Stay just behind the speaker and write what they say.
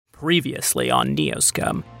Previously on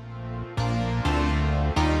Neoscum.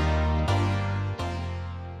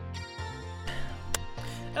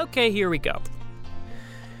 Okay, here we go.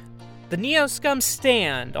 The Neoscum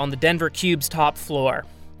stand on the Denver Cube's top floor.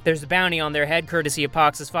 There's a bounty on their head courtesy of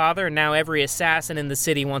Pox's father, and now every assassin in the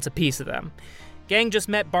city wants a piece of them. Gang just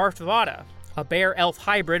met Barft Vada, a bear-elf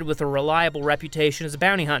hybrid with a reliable reputation as a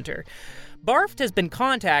bounty hunter. Barft has been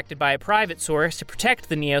contacted by a private source to protect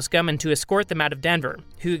the Neoscum and to escort them out of Denver.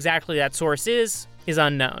 Who exactly that source is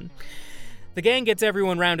unknown. The gang gets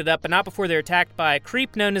everyone rounded up, but not before they're attacked by a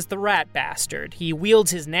creep known as the Rat Bastard. He wields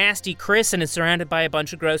his nasty Chris and is surrounded by a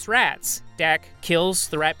bunch of gross rats. Dak kills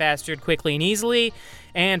the Rat Bastard quickly and easily,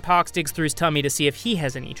 and Pox digs through his tummy to see if he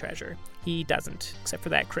has any treasure. He doesn't, except for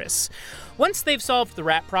that Chris. Once they've solved the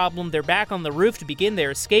rat problem, they're back on the roof to begin their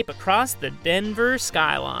escape across the Denver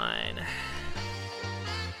skyline.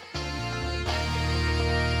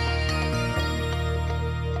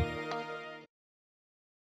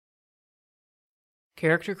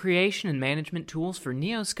 Character creation and management tools for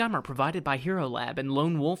Neoscum are provided by Hero Lab and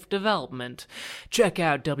Lone Wolf Development. Check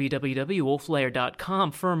out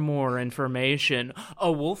www.wolflair.com for more information. A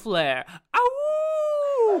Wolflair.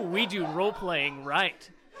 Ow! We do role-playing right.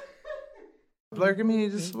 Blair, give me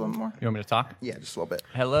just a little more. You want me to talk? Yeah, just a little bit.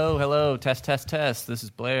 Hello, test. This is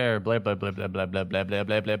Blair. Blair, blah, blah, blah, blah, blah, blah, blah,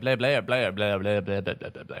 blah, blah, blah, Blair, Blair, blah, blah, blah, blah,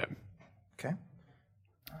 blah, blah. Okay.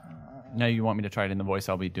 Now you want me to try it in the voice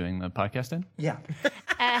I'll be doing the podcast in? Yeah.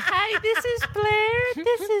 Hi, this is Blair.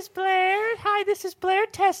 Hi, this is Blair.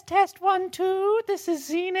 Test, 1, 2. This is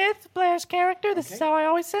Zenith, Blair's character. This is how I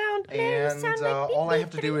always sound. And all I have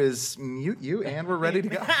to do is mute you, and we're ready to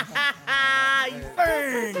go. You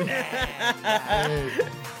burned.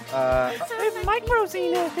 Micro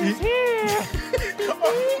Zenith is here.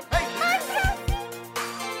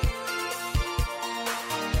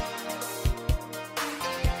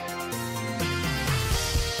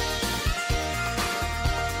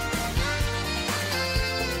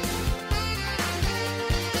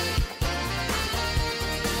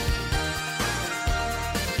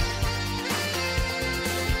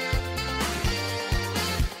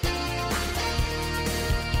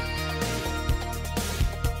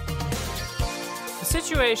 The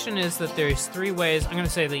situation is that there's three ways. I'm going to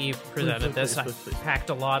say that you presented this. I packed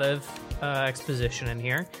a lot of exposition in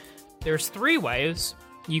here. There's three ways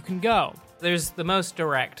you can go. There's the most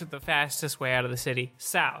direct, the fastest way out of the city,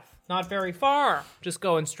 south. Not very far, just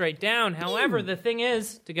going straight down. However, the thing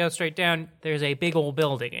is, to go straight down, there's a big old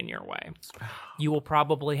building in your way. You will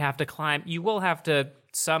probably have to climb. You will have to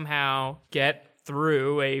somehow get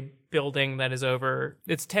through a building that is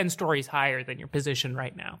it's 10 stories higher than your position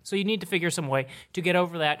right now. So you need to figure some way to get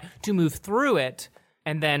over that, to move through it,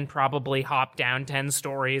 and then probably hop down 10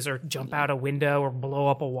 stories or jump out a window or blow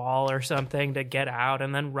up a wall or something to get out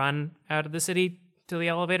and then run out of the city to the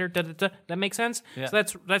elevator. That makes sense? Yeah. So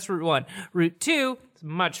that's route 1. Route 2 is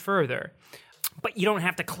much further. But you don't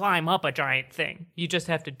have to climb up a giant thing. You just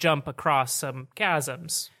have to jump across some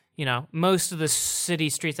chasms. You know, most of the city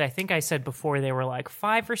streets, I think I said before, they were like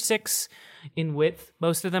 5 or 6 in width.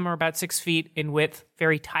 Most of them are about 6 feet in width,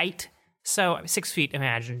 very tight. So 6 feet,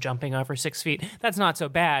 imagine jumping over 6 feet. That's not so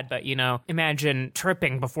bad, but, you know, imagine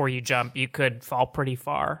tripping before you jump. You could fall pretty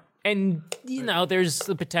far. And, you know, there's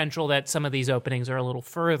the potential that some of these openings are a little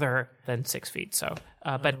further than 6 feet. So,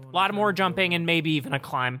 but a lot more jumping and maybe even a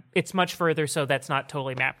climb. It's much further, so that's not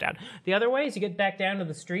totally mapped out. The other way is you get back down to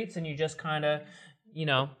the streets and you just kind of... You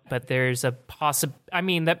know, but there's a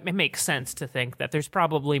that it makes sense to think that there's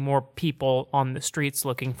probably more people on the streets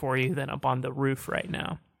looking for you than up on the roof right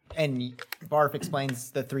now. And Barf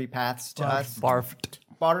explains the 3 paths to us. Barfed.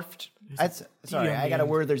 Sorry, I got a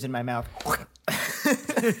Werther's in my mouth.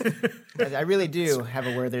 I really do have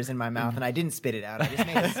a Werther's in my mouth, and I didn't spit it out. I just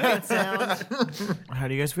made a spit sound. How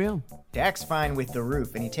do you guys feel? Dak's fine with the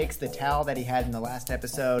roof, and he takes the towel that he had in the last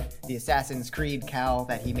episode, the Assassin's Creed cowl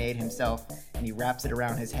that he made himself, and he wraps it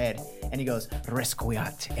around his head, and he goes,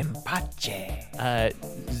 Resquiat in pace.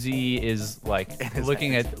 Z is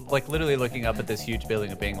literally looking up at this huge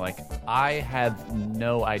building and being like, I have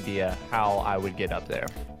no idea how I would get up there.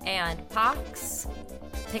 And Pox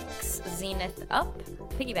picks Zenith up,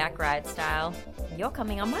 piggyback ride style. You're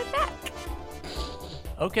coming on my back.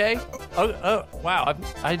 Okay. Oh, wow.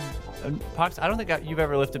 Pox, I don't think you've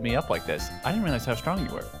ever lifted me up like this. I didn't realize how strong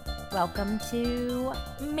you were. Welcome to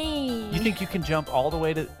me. You think you can jump all the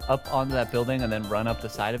way up onto that building and then run up the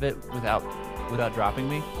side of it without dropping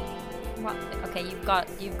me? Well, okay, you've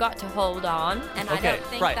got to hold on, and Okay, I don't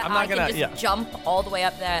think right, that I'm not I can gonna- just yeah. jump all the way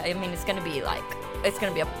up there. I mean, it's gonna be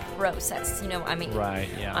a process, you know. I mean, Right,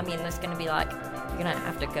 yeah. I mean, there's gonna be like You're gonna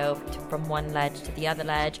have to go from one ledge to the other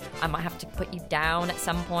ledge. I might have to put you down at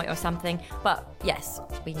some point or something. But yes,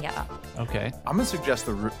 we can get up. Okay. I'm gonna suggest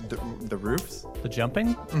the roofs. The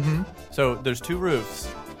jumping? Mm-hmm. So there's 2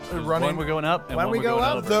 roofs. There's one we're going up, and When one we we're go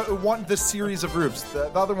going up, over. The series of roofs. The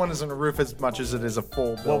other one isn't a roof as much as it is a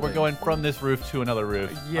full building. Well, we're going from this roof to another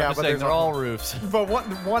roof. Yeah, I'm just but saying there's they're a- all roofs. But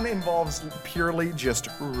one involves purely just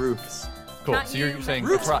roofs. Cool. Not So you're you, saying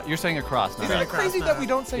Roofs. you're saying across. Not Isn't it crazy that we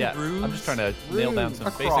don't say Yeah, roofs? I'm just trying to nail down some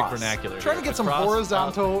basic Across. vernacular. Trying to here. get some Across,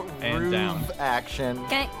 horizontal up, and roof down. action.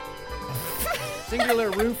 Okay. singular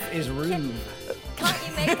roof is roof. Can't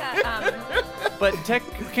you make a But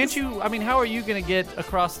can't you? I mean, how are you going to get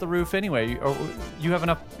across the roof anyway? Or you have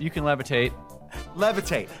enough? You can levitate.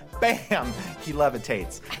 Levitate. Bam! He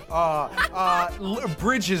levitates.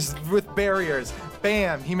 Bridges with barriers.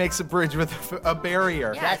 Bam! He makes a bridge with a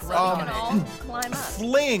barrier. Yeah, so we can all climb up.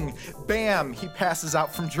 Fling. Bam! He passes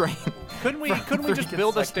out from drain. Couldn't we just 30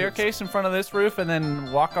 build a seconds. staircase in front of this roof and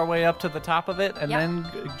then walk our way up to the top of it and Yep. then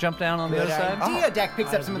jump down on the Good other side? idea. Dak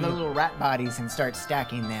picks up some of the little rat bodies and starts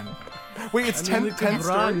stacking them. Wait, it's And then 10 we can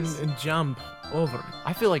run stories? and jump over.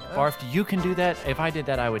 I feel like Barf, you can do that. If I did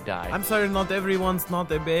that, I would die. I'm sorry, not everyone's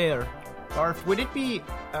not a bear. Barf, would it be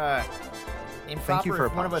improper you for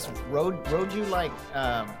if one of us rode you like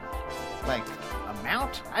a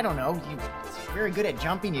mount? I don't know. You're very good at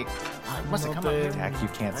jumping. You must have come up here. Dak, you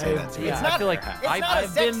can't say that to me. Yeah, It's I not. feel like It's I've not a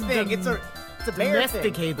sex been thing. It's a bear thing.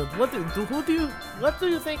 Domesticated. What do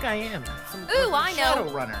you think I am? Ooh, I know.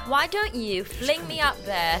 Shadowrunner. Why don't you fling me up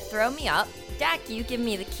there, throw me up, Dak, you give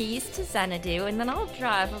me the keys to Xanadu, and then I'll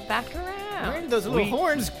drive her back Where around. did those little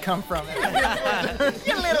horns come from?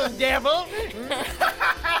 You little devil!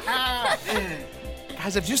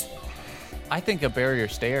 Guys, I've just... I think a barrier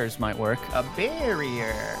stairs might work. A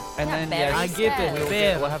barrier. And Yeah, then barrier yes, I get it. stairs.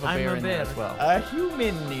 Bear. we'll have a I'm bear a in there bear. as well. A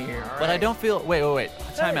human near. But I don't feel. Wait.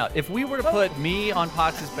 Time out. If we were to put me on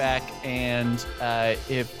Pox's back and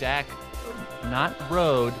if Dak not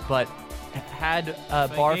rode but had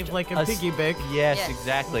barfed gave like a us- piggyback. Yes, Yes.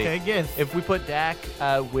 exactly. Okay, yes. If we put Dak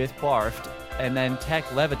with barfed and then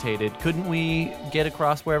Tech levitated, couldn't we get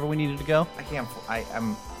across wherever we needed to go? I can't...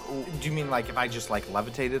 I'm... Do you mean like if I just like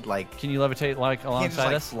levitated? Like... Can you levitate like I can't just alongside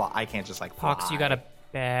like us? fly. I can't just like fly. Pox, you got a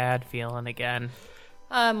bad feeling again.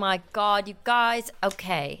 Oh my god, you guys.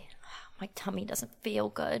 Okay. My tummy doesn't feel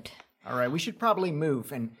good. All right, we should probably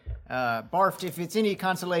move. And Barfed, if it's any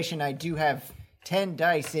consolation, I do have 10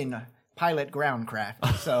 dice in pilot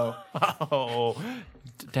groundcraft. So Oh,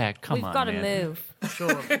 Dak, come We've on, got to man. move.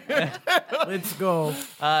 Let's go.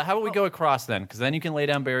 How about we go across then? Because then you can lay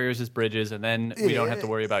down barriers as bridges, and then we don't have to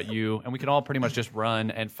worry about you, and we can all pretty much just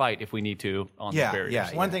run and fight if we need to on Yeah, the barriers.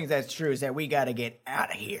 yeah. one thing that's true is that we got to get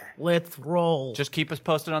out of here. Let's roll. Just keep us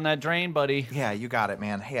posted on that drain, buddy. Yeah, you got it,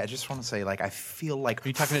 man. Hey, I just want to say, like, I feel like... Are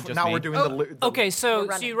you talking to just now me? we're doing the... Okay, so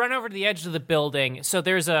running. you run over to the edge of the building. So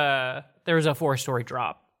there's a 4-story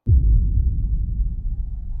drop.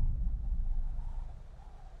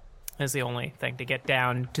 Is the only thing to get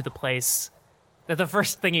down to the place. That the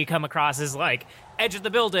first thing you come across is like edge of the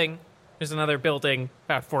building. There's another building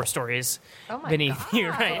about 4 stories Oh my beneath God. you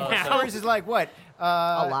right now. Ours is like what?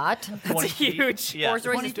 A lot. It's huge. Yeah. 4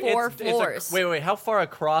 stories is 4 It's a- floors. wait. How far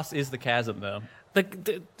across is the chasm, though?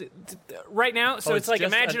 The right now, so Oh, it's like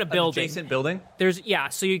just imagine an a building. adjacent building?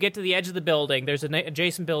 So you get to the edge of the building. There's an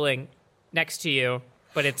adjacent building next to you,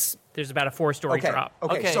 but there's about a 4-story Okay. drop.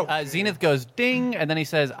 Okay, so... Zenith goes ding, and then he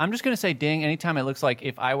says, "I'm just going to say ding anytime it looks like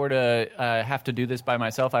if I were to have to do this by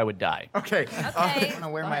myself, I would die." Okay. Okay. Want to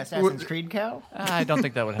wear my Assassin's Creed cow? I don't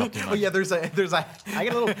think that would help too Oh much. yeah, there's a I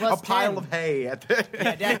get a little a plus pile 10. of hay at the,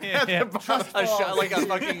 at the bottom. Like a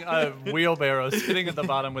fucking wheelbarrow sitting at the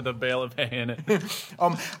bottom with a bale of hay in it.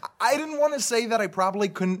 I didn't want to say that I probably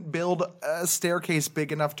couldn't build a staircase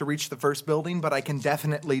big enough to reach the first building, but I can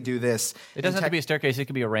definitely do this. It doesn't have to be a staircase; it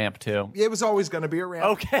could be a ramp too. It was always going to be a ramp.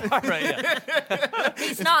 Okay, all right. Yeah.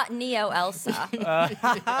 He's not Neo Elsa.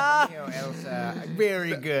 Elsa.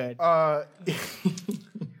 Very good.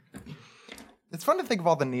 It's fun to think of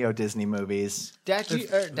all the Neo Disney movies. Dak,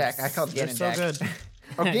 I called They're Gannon so Dak. good.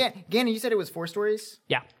 Oh, Gannon, you said it was 4 stories?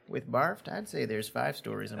 Yeah. With Barfed? I'd say there's 5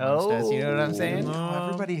 stories amongst us. You know what I'm saying? Oh,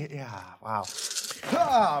 everybody, yeah, wow.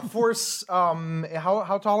 Force,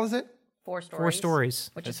 how tall is it? 4 stories. 4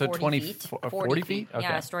 stories. Which is So 40 20 feet. 40 feet? Okay.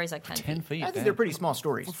 Yeah, a story's like 10 10 feet. feet. I think they're pretty small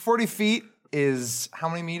stories. 40 feet is how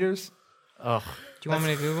many meters? Do you want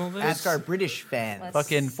me to Google this? Ask our British fans. Let's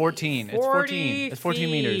Fucking see. 14. It's 14. It's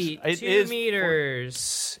 14 meters. It 2 is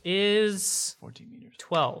meters is 14 meters.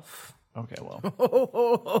 12. Okay,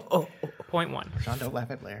 well, Point 1. Sean, don't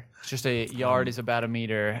laugh at Blair. it's just a yard is about a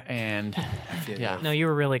meter, and yeah, No, you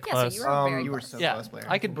were really Yeah, close. so you were very You were close. so yeah, close, Blair.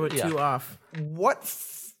 I could. But Yeah. 2 off. What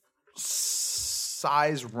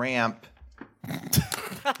size ramp?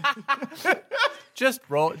 Just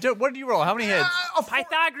roll. What did you roll? How many heads?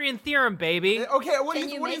 Pythagorean theorem, baby. Okay, what do Can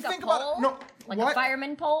you, you what do you make a think pole? about no? Like what? a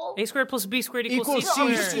fireman pole? A squared plus B squared equals Equals C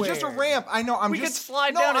No, squared. it's just a ramp. I know. I'm We just could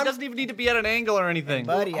slide no, down. I'm- It doesn't even need to be at an angle or anything.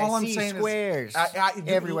 Buddy, all I I'm see saying is- squares I-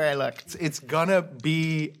 everywhere I look. It's gonna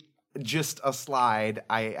be just a slide.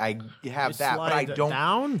 I have You that, but I slide don't.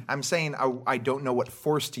 down? I'm saying I don't know what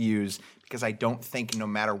force to use because I don't think no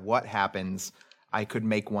matter what happens, I could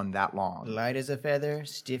make one that long. Light as a feather,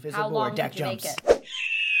 stiff as How a board. long Dak did you make jumps. it?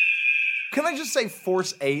 Can I just say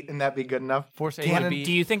force 8 and that be good enough? Force 8 Cannon, would be.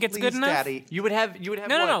 Do you think it's please, good enough? Daddy. You would have. No, what? no.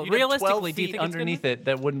 You'd have 12 Realistically, do you feet think it's good underneath it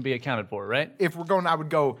that wouldn't be accounted for, right? If we're going, I would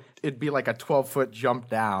go. It'd be like a 12-foot jump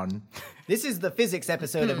down. This is the physics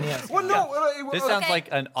episode of Neo. Well, no. This sounds Okay, like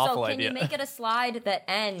an awful so can idea. you make it a slide that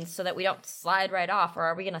ends so that we don't slide right off, or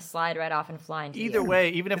are we going to slide right off and fly into the Either air? way,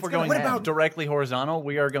 even if we're gonna going happen. directly horizontal,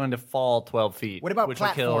 we are going to fall 12 feet. What about which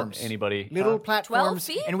platforms? will kill anybody. Little platforms,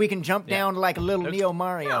 12 feet? and we can jump down like a little Neo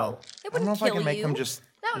Mario. It I don't wouldn't know if I kill can make you. them just.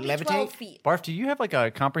 That would be levitate? 12 feet. Barf, do you have like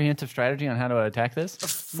a comprehensive strategy on how to attack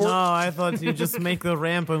this? No, I thought you just make the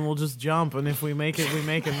ramp and we'll just jump, and if we make it, we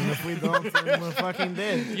make it, and if we don't, then we're fucking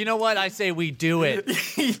dead. You know what? I say we do it.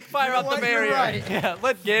 Fire up the what? You're barrier. right. Yeah,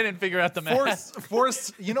 let Gannon figure out the math.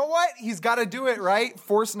 Force. You know what? He's got to do it right.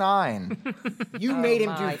 Force 9. You made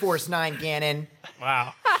him do my. Force 9, Ganon.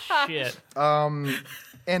 Wow. Shit.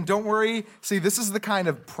 And don't worry. See, this is the kind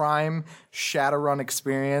of prime Shadowrun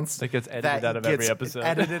experience That gets edited out of every gets episode.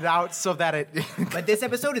 Edited out so that it. But this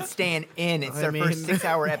episode is staying in. It's our mean- first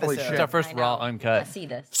 6-hour Holy episode. shit. It's our first I know. raw I uncut. see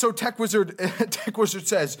this. So Tech Wizard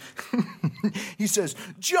says, he says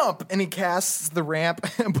jump, and he casts the ramp,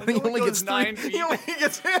 but he only goes gets 9 3. feet.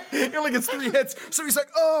 He only gets 3 hits. So he's like,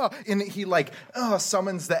 and he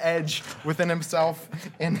summons the edge within himself,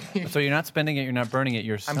 and he, So you're not spending it, you're not burning it,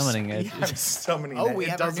 you're summoning it. Yeah, I'm summoning Oh, it. we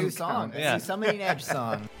It have our new doesn't song. count. It's Yeah. the Summoning Edge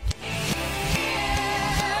song.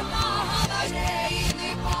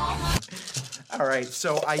 All right,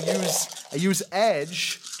 so I use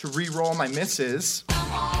edge to re-roll my misses.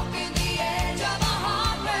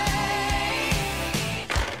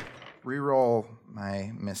 Re-roll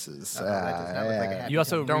my misses. That does not look like a happy You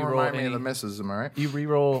also Don't re-roll remind me of any- the misses, am I right? You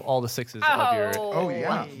re-roll all the 6s of your, Oh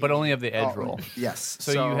yeah. but only of the edge roll. Yes.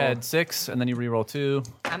 So you had 6, and then you re-roll 2.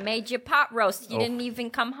 I made you pot roast. You didn't even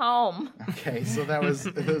come home. Okay, so that was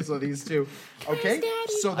so these two. Okay,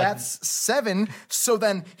 Daddy. so that's 7. So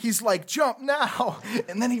then he's like, jump now,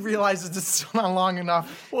 and then he realizes it's still not long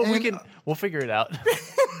enough. Well, and, we'll figure it out.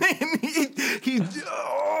 and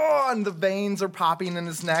and the veins are popping in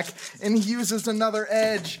his neck, and he uses another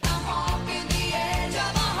edge.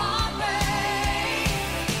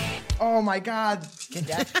 Oh my god. Can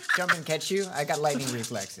Dak jump and catch you? I got lightning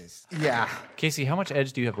reflexes. Yeah. Casey, how much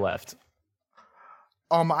edge do you have left?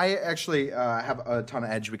 I actually have a ton of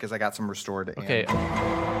edge because I got some restored. and- Okay.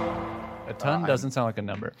 A ton doesn't sound like a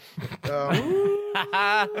number.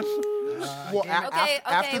 Well, Okay,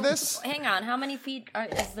 after this. Hang on. How many feet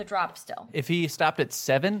is the drop still? If he stopped at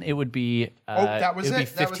 7, it would be That was it would it.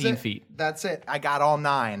 be That was 15 it. feet. That's it. I got all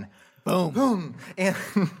 9. Boom. Boom. And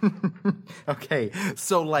okay,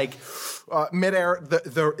 so like midair,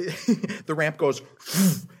 the ramp goes,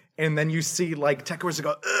 and then you see like Tech Wizard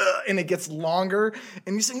go, and it gets longer,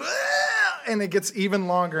 and you sing, and it gets even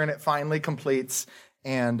longer, and it finally completes.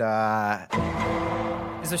 And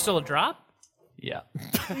Is there still a drop? Yeah.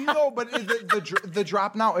 no, but the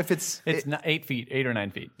drop now, if it's It's not 8 feet, 8 or 9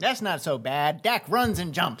 feet. That's not so bad. Dak runs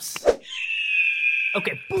and jumps.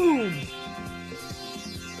 Okay, boom.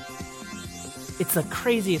 It's the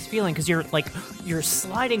craziest feeling because you're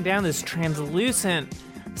sliding down this translucent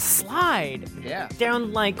slide. Yeah.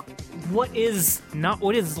 Down what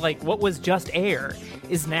was just air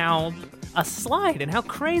is now a slide, and how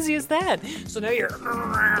crazy is that? So now you're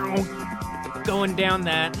going down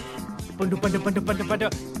that,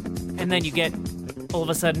 and then you get all of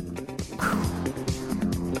a sudden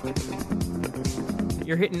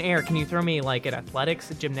you're hitting air. Can you throw me like an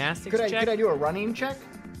athletics, gymnastics Could check? I do a running check?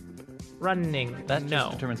 Running. That no.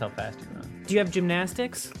 just determines how fast you run. Do you have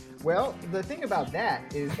gymnastics? Well, the thing about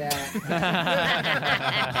that is that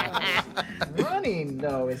running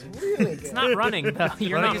though is really good. It's not running though.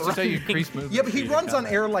 You're Running not is just how you running. increase movement. yeah, but he speed runs in on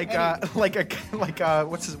combat. air like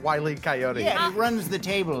what's his Wile E. Coyote. Yeah, he runs the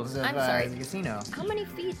tables of I'm sorry. the casino. How many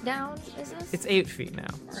feet down is this? It's 8 feet now.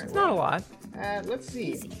 It's not a lot. Let's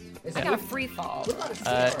see. I got a free fall.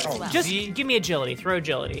 Just give me agility. Throw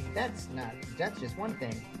agility. That's just one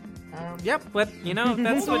thing. Yep, but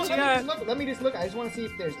that's what you got. Let me just look. I just want to see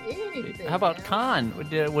if there's anything. How about Khan?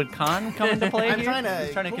 Would Khan come into play I'm here? trying to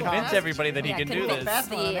He's trying to pull convince off. everybody that he can do this.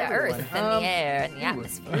 Fast one on The everyone. earth and the air and the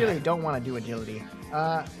atmosphere. Really don't want to do agility.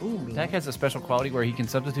 Dak has a special quality where he can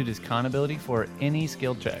substitute his con ability for any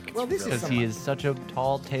skill check. Well, this is because he is such a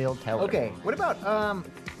tall tale teller. Okay, what about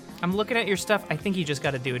I'm looking at your stuff. I think you just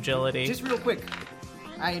got to do agility. just real quick?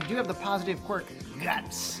 I do have the positive quirk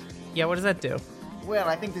guts. Yeah, what does that do? Well,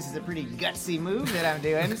 I think this is a pretty gutsy move that I'm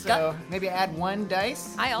doing, so maybe add 1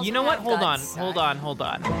 dice. I also You know what? have Hold guts.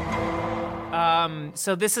 on.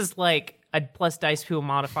 So this is like a plus dice pool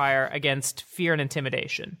modifier against fear and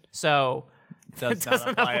intimidation. So Does not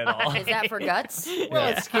apply at all. Is that for guts? Well,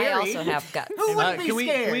 it's scary. I also have guts. Who wouldn't be Can we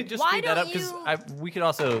scared? just Why speed that don't up? Because you- we could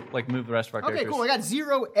also move the rest of our Okay, characters. cool. I got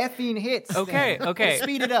 0 effing hits. Okay, then. okay. Let's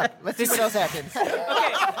speed it up. Let's see what else happens.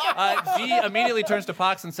 G immediately turns to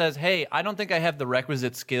Pox and says, "Hey, I don't think I have the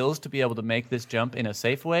requisite skills to be able to make this jump in a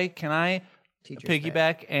safe way. Can I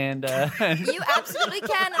piggyback and?" You absolutely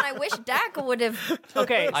can, and I wish Dak would have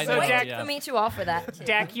okay, I so know, waited Dak, yeah. for me to offer that. Too.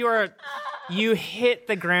 Dak, you hit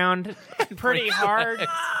the ground pretty hard.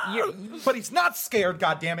 But he's not scared,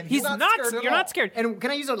 goddammit. He's not. scared at You're all. not scared. And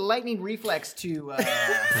can I use a lightning reflex to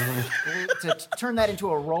turn that into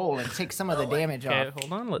a roll and take some of the damage Okay, off?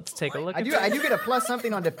 hold on. Let's take a look. I at do this. get a plus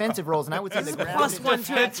something on defensive rolls, and I would say the ground Plus is one to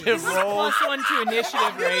Defensive roll. plus one to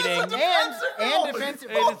initiative rating. and defensive.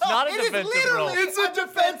 It's not a It is defensive literally- roll. It's a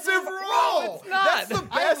defensive roll. That's the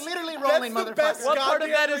I am best. literally rolling, That's the best motherfucker. What part of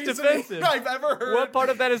that goddamn is reasoning defensive? I've ever heard. What part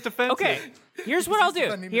of that is defensive? Okay, here's what I'll do.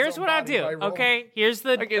 defending his Here's own what I'll body do. by rolling. Okay, here's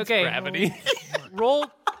the Against okay. gravity. Roll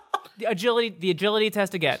the agility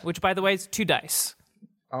test again, which by the way is 2 dice.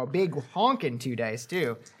 Oh, big honking 2 dice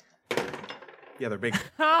too. Yeah, they're big.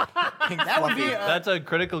 That would be. That's a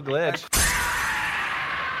critical glitch.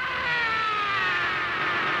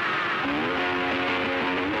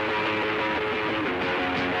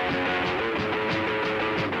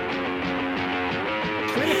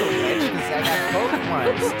 critical edge because I got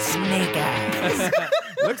both ones. Snake eyes.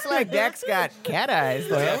 Looks like Dak's got cat eyes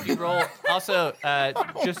though. If you roll, also,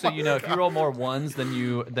 just so you know, if you roll more ones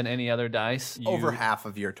than any other dice, you, Over half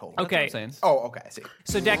of your total. That's Okay. what I'm saying. Oh, okay. I see.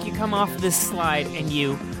 So Dak, you come off this slide and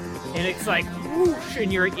it's like whoosh,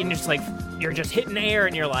 and you're just like you're just hitting the air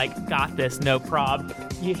and you're like, got this, no prob.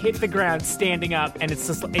 You hit the ground standing up and it's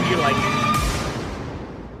just and you're like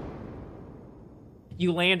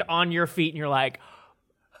you land on your feet and you're like,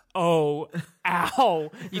 oh, ow.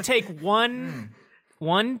 You take one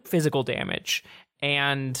physical damage.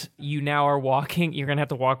 And you now are walking. You're gonna have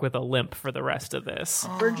to walk with a limp for the rest of this.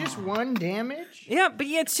 For just 1 damage? Yeah, but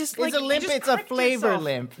yeah, it's just like It's a you limp, just it's a pricked flavor yourself.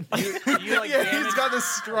 limp. You like He's got this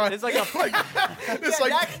strut. It's like a It's Yeah,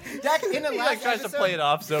 like Dak in the he last like tries to episode, play it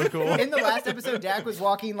off so cool. in the last episode, Dak was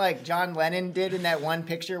walking like John Lennon did in that one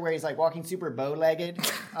picture where he's like walking super bow-legged.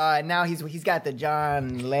 Now he's got the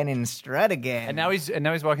John Lennon strut again. And now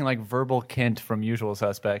he's walking like Verbal Kent from Usual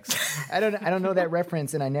Suspects. I don't know that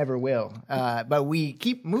reference, and I never will. But we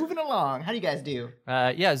keep moving along. How do you guys do?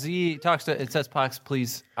 Yeah, Z talks to it says Pox,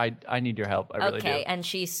 please, I need your help. I really Okay, do. and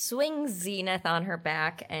she swings Zenith on her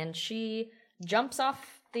back, and she jumps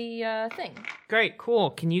off the thing. Great, cool.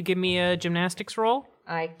 Can you give me a gymnastics roll?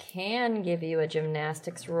 I can give you a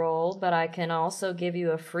gymnastics roll, but I can also give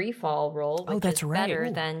you a free fall roll, which that's is right. better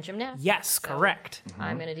Ooh. than gymnastics. Yes, So correct.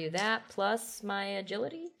 I'm going to do that plus my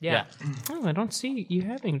agility. Yeah. Oh, I don't see you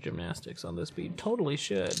having gymnastics on this, but you totally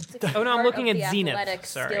should. Oh no, I'm looking at Zenith. Athletic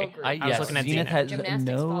skill Sorry. group. I was looking at Zenith Zenith. has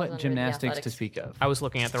Gymnastics falls no under the gymnastics to athletics. speak of. I was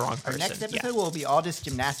looking at the wrong Our person. next episode yeah. will be all just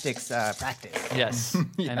gymnastics practice Yes,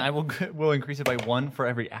 and I will increase it by 1 for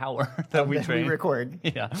every hour that we that train. we record.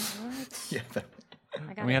 Yeah, yeah. I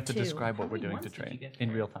got and we a have to 2. describe what we're doing to train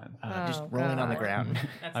in real time. Just rolling on the ground.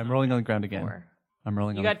 I'm rolling on the ground again. 4. I'm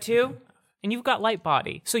rolling. You on got 2, and you've got light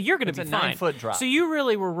body, so you're gonna be a fine. 9-foot drop. So you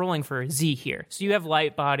really were rolling for Z here. So you have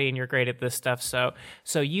light body, and you're great at this stuff. So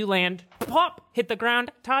you land, pop, hit the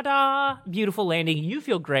ground, ta-da, beautiful landing. You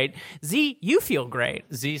feel great. Z, you feel great.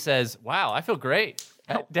 Z says, "Wow, I feel great."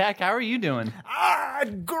 Dak, how are you doing?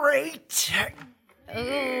 Great.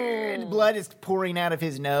 Blood is pouring out of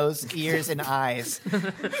his nose, ears, and eyes.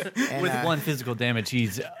 And, With 1 physical damage,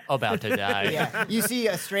 he's about to die. yeah, you see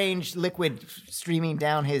a strange liquid streaming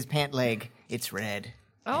down his pant leg. It's red.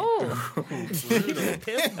 Oh,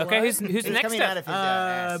 Okay, who's It's next coming out up? of his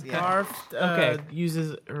ass. Yeah. Barf Okay.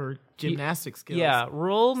 uses her gymnastic skills. Yeah,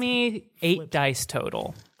 roll me 8 dice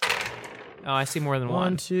total. Oh, I see more than 1,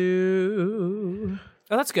 one. 2.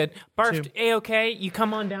 Oh, that's good. Barf, A-okay. You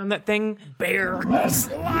come on down that thing. Bear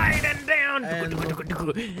sliding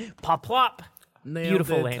down. Pop, plop.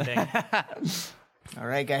 Beautiful landing. All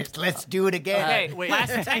right, guys, let's do it again. Okay, wait. Last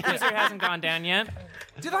Tech Wizard hasn't gone down yet.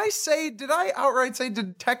 Did I outright say,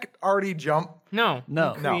 did Tech already jump? No.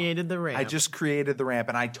 Created the ramp. I just created the ramp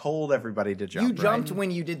and I told everybody to jump. You jumped when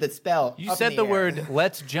you did the spell. You up said in the air. word,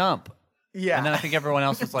 let's jump. Yeah. And then I think everyone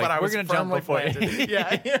else was like, But I we're was going to jump firmly before planted.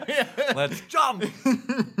 Yeah. Let's jump.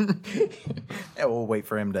 Yeah, we'll wait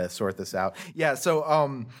for him to sort this out. Yeah,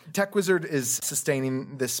 so Tech Wizard is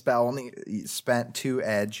sustaining this spell and he spent 2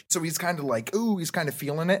 edge. So he's kind of like, he's kind of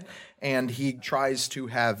feeling it. And he tries to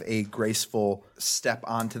have a graceful step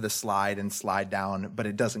onto the slide and slide down, but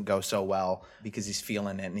it doesn't go so well because he's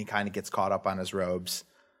feeling it and he kind of gets caught up on his robes.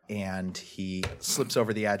 And he slips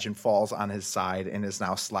over the edge and falls on his side and is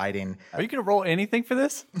now sliding. Are you going to roll anything for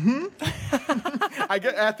this? I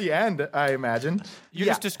get at the end, I imagine. You're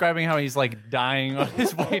just describing how he's like dying on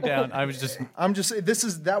his way down. I was just...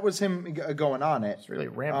 That was him going on it. It's really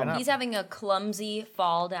ramping up. He's having a clumsy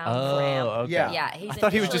fall down ramp. okay. Yeah, he's I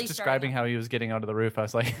thought he was just initially describing how he was getting onto the roof. I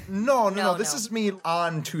was like, No. No, This no. is me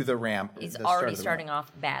onto the ramp. He's the start already of the starting ramp.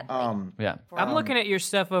 off badly. yeah. I'm looking at your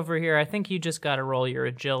stuff over here. I think you just got to roll your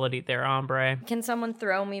agility there, hombre. Can someone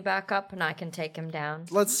throw me back up and I can take him down?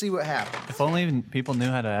 Let's see what happens. If only people knew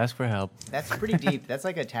how to ask for help. That's pretty deep. That's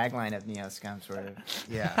like a tagline of Neo Scum, sort of.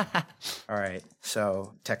 Yeah. All right.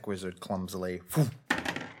 So Tech Wizard clumsily,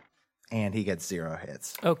 and he gets 0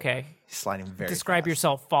 hits. Okay. He's sliding very. Describe fast.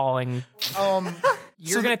 yourself falling.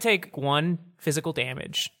 You're so going to take 1 physical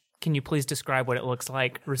damage. Can you please describe what it looks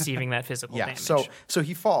like receiving that physical Yeah. damage? So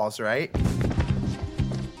he falls, right?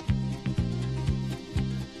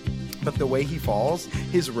 But the way he falls,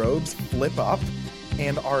 his robes flip up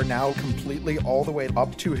and are now completely all the way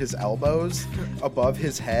up to his elbows, above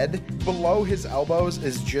his head. Below his elbows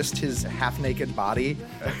is just his half-naked body,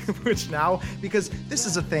 which now, because this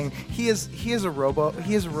is a thing, he is a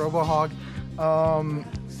RoboHog.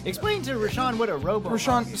 Explain to Rashawn what a robo.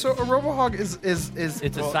 Rashawn, so a RoboHog is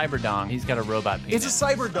It's a cyberdong. He's got a robot penis. it's a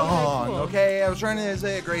cyber dong. Okay, I was trying to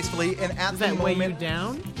say it gracefully, and at Does the that weigh you moment,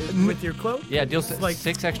 down with your cloak? Yeah, deals like-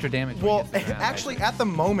 6 extra damage. well, when it gets around, actually, at the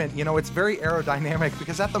moment, it's very aerodynamic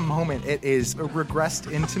because at the moment it is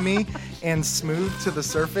regressed into me and smooth to the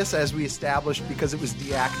surface as we established because it was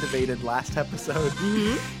deactivated last episode.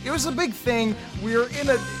 It was a big thing. We were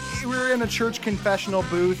in a church confessional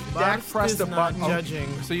booth. Dak Barf pressed is a not button. judging.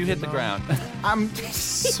 So you hit the ground. I'm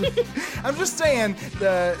just saying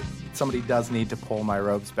somebody does need to pull my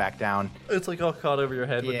robes back down. It's like all caught over your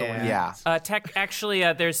head with the wind. Yeah. Tech, actually,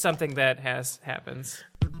 there's something that happens.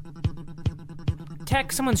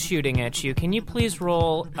 Tech, someone's shooting at you. Can you please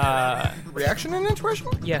roll? Reaction and intuition?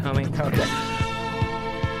 Yeah, homie. Okay.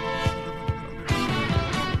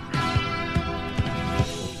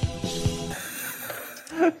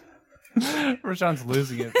 Rashawn's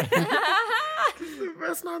losing it.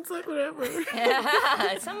 Best non sequitur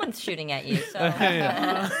ever. Someone's shooting at you, so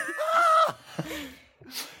I'm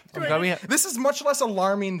glad we have... This is much less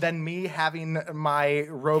alarming than me having my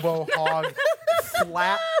RoboHog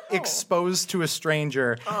flat exposed to a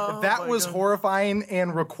stranger. That was horrifying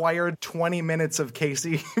and required 20 minutes of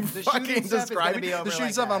Casey fucking shooting stuff is gonna describing be over the shooting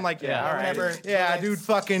like stuff. that. I'm like, yeah, all right. Whenever- Yeah, dude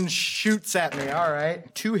fucking shoots at me. All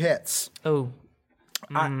right. 2 hits. Oh.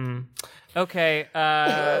 Okay,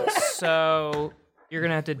 so you're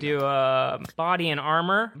gonna have to do body and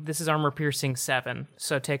armor. This is armor piercing 7,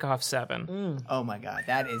 so take off 7. Oh my god,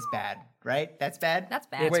 that is bad, right? That's bad? that's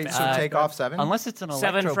bad. Wait, so take off 7? Unless it's an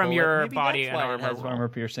 7 electro from bullet, your maybe body that's and why it armor has roll. armor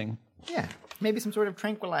piercing. Yeah. Maybe some sort of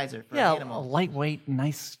tranquilizer for Yeah, an a animal. lightweight,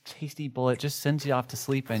 nice, tasty bullet just sends you off to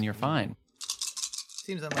sleep and you're fine.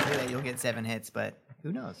 Seems unlikely that you'll get 7 hits, but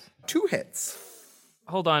who knows? 2 hits.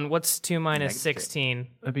 Hold on, what's 2 minus 16?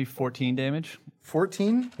 That'd be 14 damage.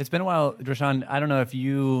 14? It's been a while, Drashan. I don't know if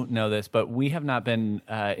you know this, but we have not been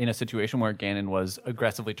in a situation where Ganon was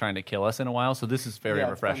aggressively trying to kill us in a while, so this is very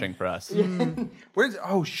refreshing for us. Where's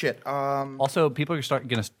oh shit. Also, people are going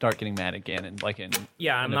to start getting mad at Ganon, like in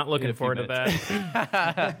Yeah, I'm in not in looking few forward to minutes.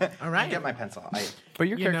 that. All right. Get my pencil. But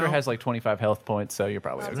your character know- has like 25 health points, so you're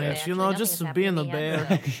probably okay. Yes, you know, Actually, just nothing's being the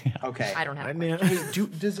happening bear. Okay. I don't have. Yeah.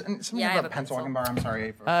 Does somebody Yeah, I have have a a pencil I pencil. can borrow? I'm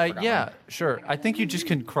sorry. Forgot Yeah, mine. sure. I think you just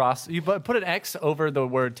can cross. You put an X over the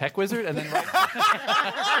word Tech Wizard, and then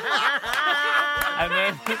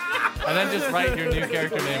and then just write your new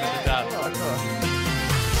character name at the top.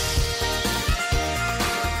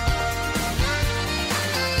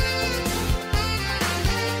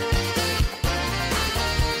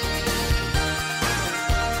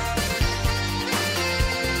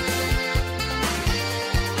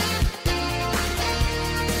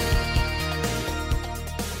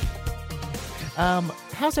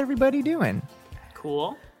 How's everybody doing?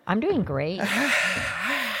 Cool. I'm doing great.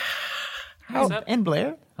 And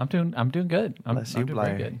Blair? I'm doing good. I'm Bless you, doing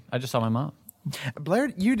very Blair. good. I just saw my mom.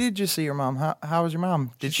 Blair, you did just see your mom. How was your mom?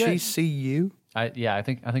 Did She's she good. see you? I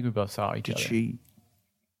think we both saw each Did other. she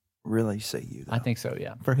really see you, though? I think so.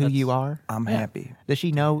 Yeah. For who you are? I'm happy. Does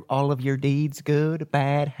she know all of your deeds? Good,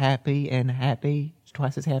 bad, happy, and happy?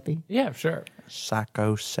 Twice as happy? Yeah, sure.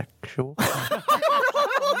 Psychosexual.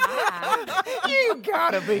 You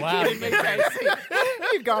gotta be Wow, kidding me, Casey.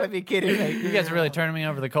 You gotta be kidding me. you guys are really turning me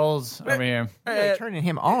over the coals over here. You're turning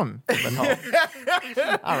him on. All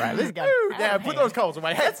right, let's go. Yeah, put those coals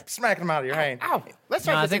away. Smacking them out of your hand. Ow. Let's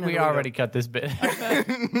No, start I this think we interlude. already cut this bit.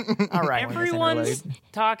 All right. Everyone's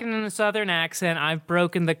talking in a southern accent. I've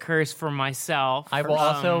broken the curse for myself. I will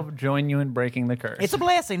also join you in breaking the curse. It's a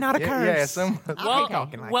blessing, not a curse.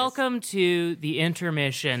 Yeah, Welcome to the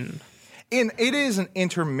intermission. it is an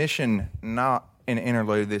intermission, not an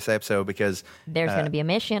interlude this episode, because There's going to be a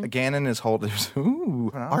mission. Gannon is holding. Ooh,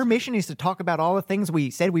 Our mission is to talk about all the things we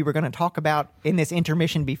said we were going to talk about in this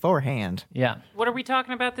intermission beforehand. yeah. What are we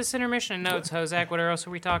talking about this intermission? Notes, Hozak. What else are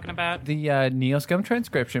we talking about? The Neoscum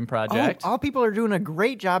transcription project. All people are doing a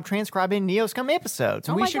great job transcribing Neoscum episodes.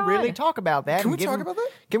 Oh we my should God. really talk about that. Can and we talk give about that?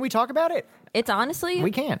 Can we talk about it? It's honestly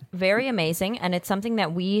We can. very amazing, and it's something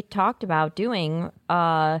that we talked about doing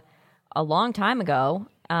a long time ago.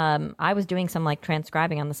 I was doing some like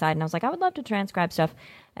transcribing on the side, and I was like, I would love to transcribe stuff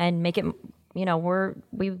and make it. We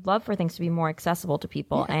love for things to be more accessible to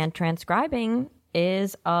people, and transcribing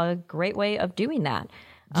is a great way of doing that.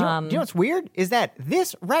 Do you know what's weird? Is that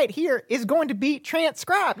this right here is going to be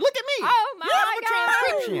transcribed. Look at me. Oh my You have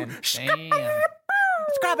a transcription. Damn.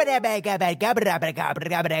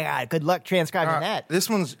 Good luck transcribing that. This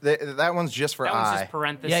one's that one's just for That one's I. just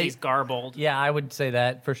parentheses Yeah, garbled. Yeah, I would say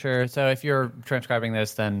that for sure. So if you're transcribing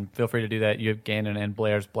this, then feel free to do that. You have Gannon and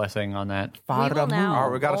Blair's blessing on that. We will now All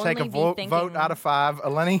right, we got to take a only be vote thinking- out of 5.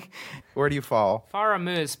 Eleni, where do you fall?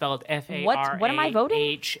 Faramoo is spelled F-A-R-A-H-M-O-O. What am I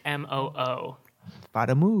voting? Faramoo.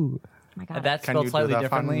 Oh my God. That's Can spelled you do slightly the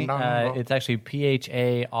differently. fandango? It's actually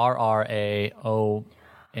PHARRAOMOO.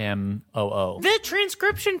 The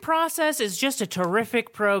transcription process is just a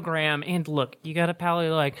terrific program. And look, you got to probably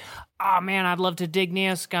like, oh man, I'd love to dig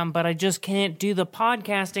Neoscum, but I just can't do the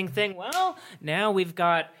podcasting thing. Well, now we've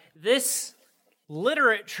got this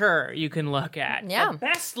literature you can look at. Yeah. The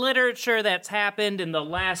best literature that's happened in the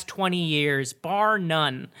last 20 years, bar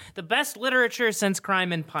none. The best literature since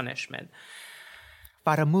Crime and Punishment.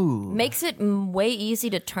 Faramoo. Makes it way easy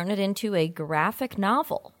to turn it into a graphic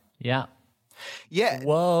novel. Yeah. Yeah.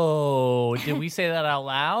 Whoa. Did we say that out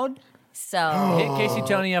loud? So Hit Casey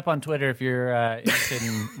Tony up on Twitter if you're interested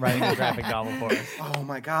in writing a graphic novel for us. Oh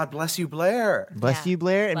my God, bless you, Blair. Bless you,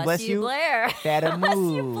 Blair, and bless you, Blair. Faramoo. Bless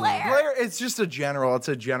you, Blair. Blair, it's just a general. It's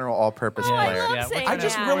a general all-purpose Oh, I Blair. love Yeah, saying I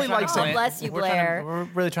just that. really like saying- Bless you, We're trying Blair. to- we're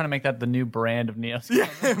really trying to make that the new brand of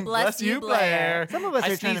Neoscum. Bless you, Blair. Some of us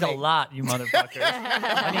I are trying sneeze to a make... lot, you motherfuckers.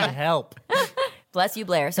 I need help. Bless you,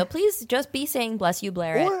 Blair. So please just be saying bless you,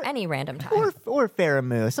 Blair Or- at any random time. Or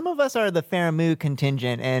Faramoo. Some of us are the Faramoo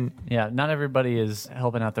contingent, and Yeah, not everybody is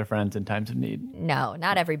helping out their friends in times of need. No,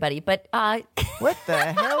 not everybody, but what the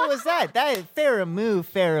hell was that? That is Faramoo.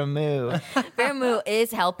 Faramoo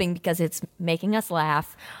is helping because it's making us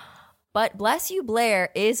laugh. But bless you, Blair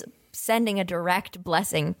is sending a direct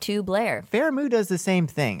blessing to Blair. Faramoo does the same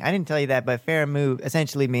thing. I didn't tell you that, but Faramoo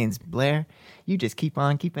essentially means, Blair, you just keep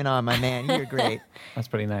on keeping on, my man. You're great. That's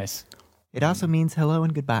pretty nice. It also means hello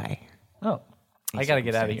and goodbye. Oh, I got to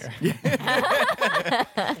get out of here.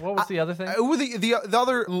 What was the other thing? The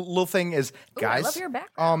other little thing is, guys, love your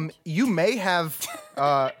background. you may have.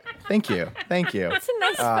 Thank you. It's a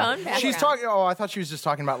nice phone background. She's talking. Oh, I thought she was just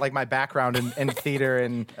talking about like my background in theater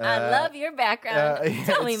and. I love your background.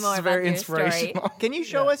 Tell me it's more about very your story. inspirational. Can you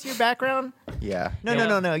show us your background? Yeah.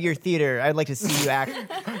 No, your theater. I'd like to see you act.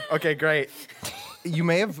 Okay, great. You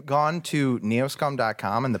may have gone to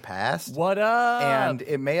neoscum.com in the past. What up? And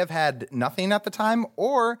it may have had nothing at the time,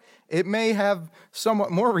 or it may have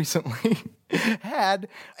somewhat more recently had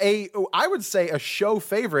I would say a show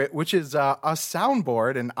favorite, which is a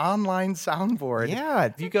soundboard, an online soundboard. Yeah.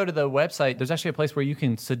 If you go to the website, there's actually a place where you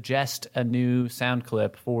can suggest a new sound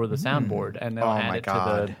clip for the soundboard, and they'll Oh add my it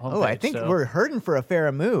God. to the homepage. Oh, I think So, we're hurting for a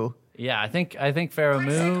Faramoo. Yeah, I think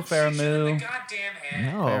Faramoo.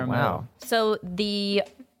 Oh, wow. So the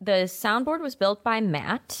soundboard was built by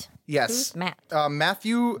Matt. Yes. Who's Matt?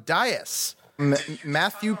 Matthew Dias.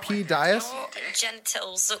 Matthew P. Dias.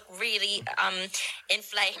 Genitals look really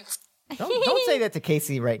inflamed. Don't say that to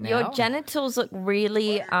Casey right now. Your genitals look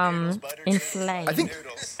really inflamed. I think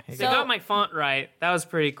They got my font right. That was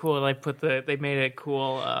pretty cool. They made it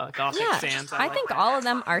cool Gothic sans. I think all of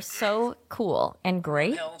them are so cool and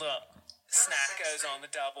great. Held up. Snack goes on the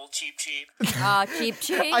double. Cheap. Cheap. Out of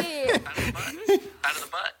the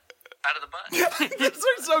butt. these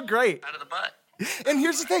are so great. Out of the butt. And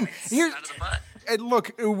here's the thing. Out of the butt. And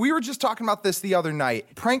look, we were just talking about this the other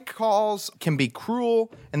night. Prank calls can be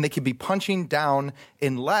cruel and they can be punching down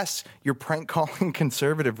unless you're prank calling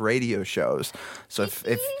conservative radio shows. So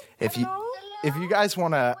if you guys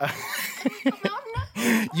want to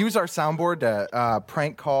use our soundboard to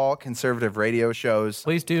prank call conservative radio shows,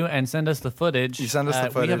 Please do, and send us the footage. You send us the We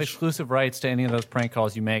have footage. exclusive rights to any of those prank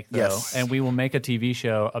calls you make, though. Yes. And we will make a TV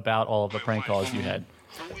show about all of the prank calls you had.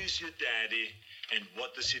 Who is your daddy and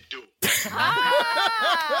what does he do?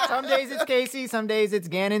 Some days it's Casey, some days it's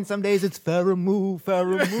Gannon, some days it's Faramoo.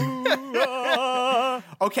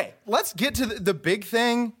 okay, let's get to the big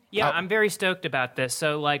thing. Yeah, I'm very stoked about this.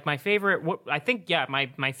 So, like, my favorite,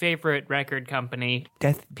 my favorite record company.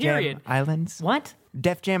 Death Period. Jam Islands. What?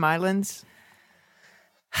 Def Jam Islands.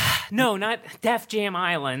 No, not Def Jam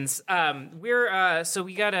Islands. We reached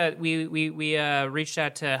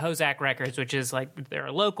out to Hozak Records, which is like they're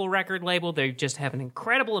a local record label. They just have an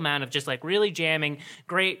incredible amount of just like really jamming,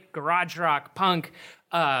 great garage rock, punk,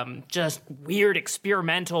 just weird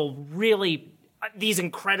experimental, really these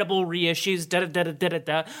incredible reissues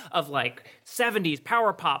of like 70s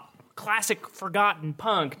power pop, classic forgotten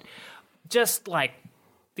punk, just like.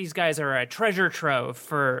 These guys are a treasure trove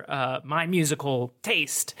for my musical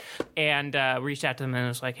taste. And reached out to them and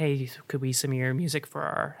was like, hey, could we use some of your music for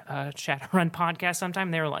our Shadowrun podcast sometime?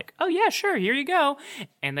 And they were like, oh, yeah, sure, here you go.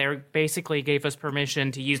 And they basically gave us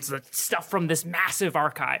permission to use the stuff from this massive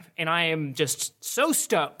archive. And I am just so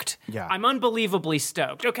stoked. Yeah. I'm unbelievably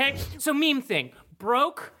stoked, okay? So meme thing.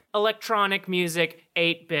 Broke electronic music,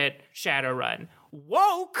 8-bit Shadowrun.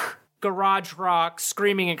 Woke garage rock,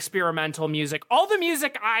 screaming experimental music, all the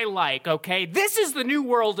music I like, okay? This is the new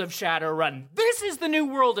world of Shadowrun. This is the new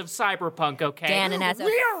world of cyberpunk, okay? Gannon has a We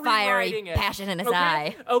are fiery rewriting it, passion in his okay?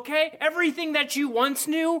 eye. Okay? Everything that you once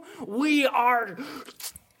knew, we are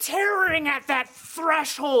tearing at that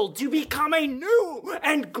threshold to become a new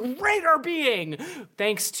and greater being.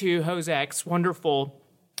 Thanks to Hozak's wonderful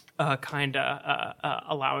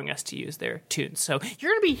allowing us to use their tunes. So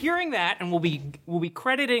you're going to be hearing that, and we'll be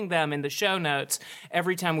crediting them in the show notes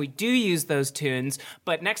every time we do use those tunes.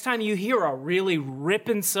 But next time you hear a really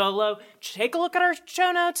ripping solo, take a look at our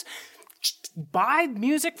show notes. Buy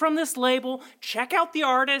music from this label. Check out the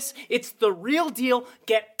artists. It's the real deal.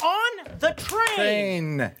 Get on the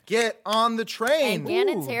train. Get on the train. And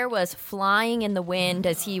Gannon's hair was flying in the wind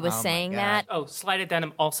as he was saying that. Oh, Slide It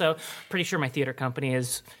Denim. Also, pretty sure my theater company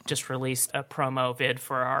has just released a promo vid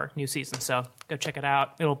for our new season, so go check it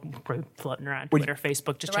out. It'll be floating around Twitter,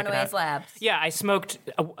 Facebook. Just The check it Runaways out. Labs. Yeah, I smoked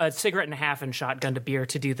a cigarette and a half and shotgunned a beer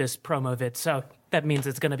to do this promo vid, so that means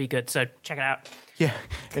it's going to be good. So check it out. Yeah,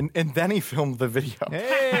 and then he filmed the video.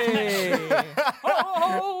 Hey.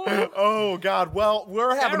 Oh God! Well,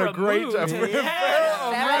 we're having a great time.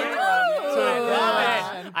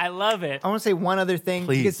 I love it. I want to say one other thing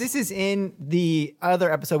Please. because this is in the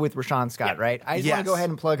other episode with Rashawn Scott, right? I just want Yes. to go ahead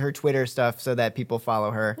and plug her Twitter stuff so that people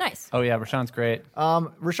follow her. Nice. Oh, yeah, Rashawn's great.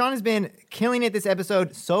 Rashawn has been killing it this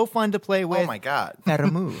episode. So fun to play with. Oh my God!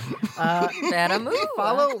 Faramoo. Better move.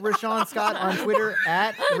 Follow Rashawn Scott on Twitter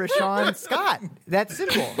at Rashawn Scott. That's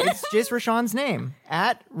simple. It's just Rashawn's name.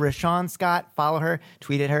 At Rashawn Scott. Follow her,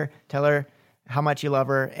 tweet at her, tell her how much you love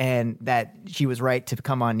her and that she was right to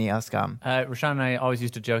come on Neo Scum. Rashawn and I always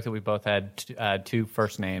used to joke that we both had two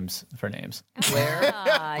first names for names.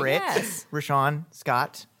 Britt, Yes. Rashawn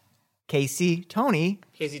Scott, Casey, Tony.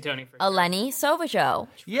 Casey Tony for Eleni Sovajo.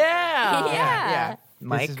 Yeah! Yeah.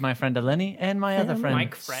 Mike. This is my friend Eleni and my other friend.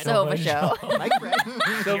 Mike Fred. Sovajo. Mike Fred.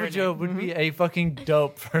 Sovajo would be a fucking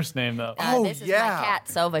dope first name, though. This is my yeah. cat,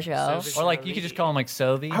 Sovajo. Or like, you could just call him like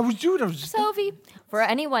Sovi. I was just Sovi. For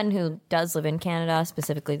anyone who does live in Canada,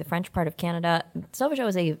 specifically the French part of Canada, Sovajo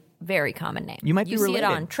is a very common name. You might be see it related.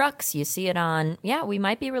 on trucks. You see it on, we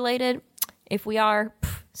might be related. If we are,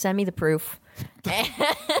 send me the proof.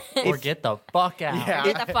 Or get the fuck out.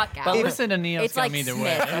 Get the fuck out. But listen to Neo It's Scum like either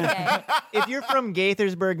Smith, way. okay? If you're from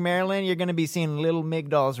Gaithersburg, Maryland, you're going to be seeing little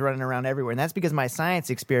migdolls running around everywhere. And that's because my science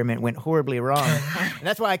experiment went horribly wrong. And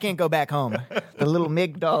that's why I can't go back home. The little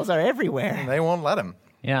migdolls are everywhere. they won't let him.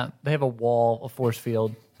 Yeah, they have a wall, a force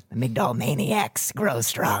field. The migdoll maniacs grow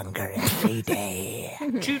stronger every day.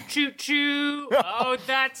 Choo choo choo. Oh,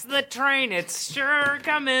 that's the train. It's sure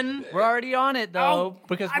coming. We're already on it though,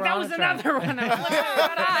 because we're that on was a train. another one. I was looking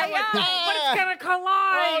at it, but it's gonna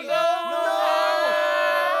collide.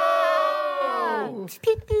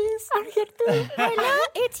 Peepees are here too. Hello,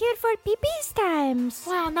 it's here for peepees times.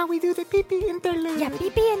 Wow, now we do the pee-pee interlude. Yeah,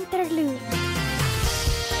 peepee interlude.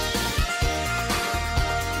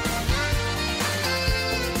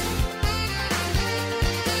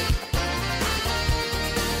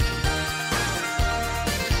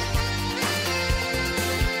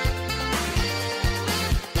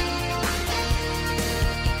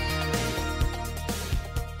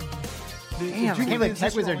 Damn, I can't believe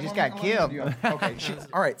Tech Wizard just got killed. Okay.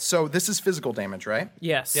 All right. So this is physical damage, right?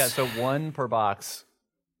 Yes. Yeah, so 1 per box.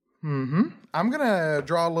 I'm gonna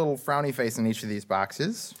draw a little frowny face in each of these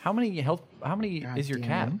boxes. How many is your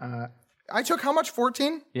cat? I took how much?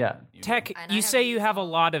 14? Yeah. Tech, you say you have a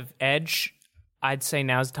lot of edge. I'd say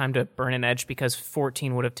now's the time to burn an edge because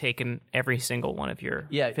 14 would have taken every single one of your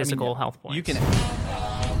physical health points. You can.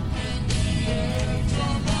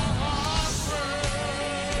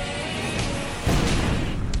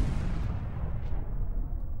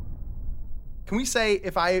 Can we say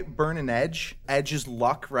if I burn an edge is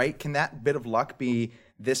luck, right? Can that bit of luck be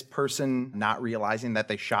this person not realizing that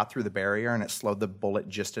they shot through the barrier and it slowed the bullet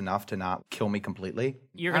just enough to not kill me completely?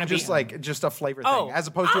 You're gonna just be- like just a flavor thing, as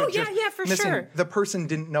opposed to it just for missing. sure. The person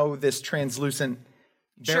didn't know this translucent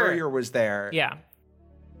barrier was there. Yeah.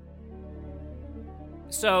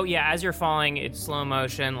 So, yeah, as you're falling, it's slow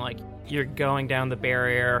motion, like you're going down the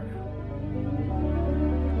barrier.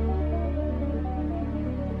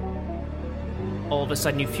 All of a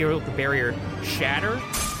sudden, you feel the barrier shatter.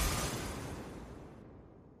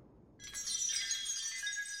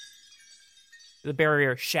 The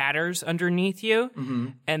barrier shatters underneath you,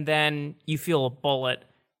 and then you feel a bullet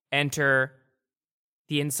enter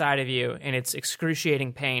the inside of you, and it's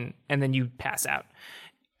excruciating pain, and then you pass out.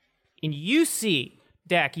 And you see,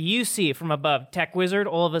 Dak, from above, Tech Wizard,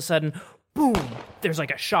 all of a sudden, boom, there's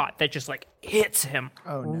like a shot that just like hits him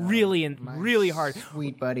really hard.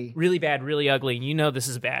 Sweet buddy. Really bad, really ugly. You know this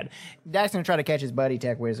is bad. Dak's gonna try to catch his buddy,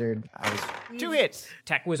 Tech Wizard. 2 hits.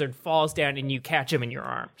 Tech Wizard falls down and you catch him in your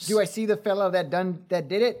arms. Do I see the fellow that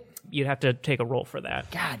did it? You'd have to take a roll for that.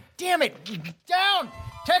 God damn it! Down!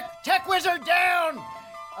 Tech Wizard down!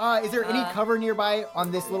 Is there any cover nearby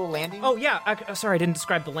on this little landing? Oh yeah, sorry, I didn't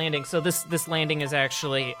describe the landing. So this landing is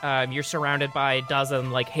actually you're surrounded by a dozen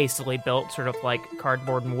like hastily built sort of like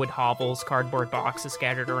cardboard and wood hovels, cardboard boxes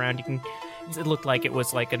scattered around. It looked like it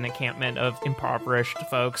was like an encampment of impoverished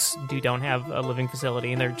folks who don't have a living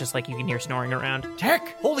facility, and they're just like you can hear snoring around.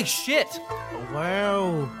 Tech! Holy shit!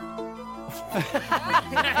 Wow.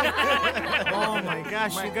 Oh my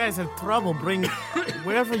gosh, you guys have trouble. Bring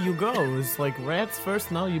wherever you go. It's like rats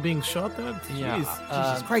first, now you're being shot at? Yeah. Jeez.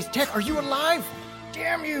 Jesus Christ, Tech, are you alive?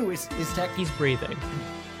 Damn you! Is Tech? He's breathing.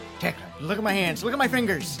 Tech, look at my hands, look at my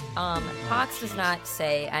fingers. Pox does not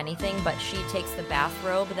say anything, but she takes the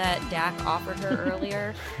bathrobe that Dak offered her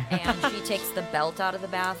earlier, and she takes the belt out of the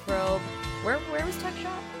bathrobe. Where was Tech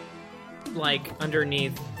shot? Like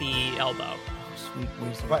underneath the elbow,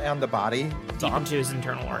 But on the body, deep into his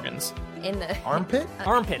internal organs. In the armpit?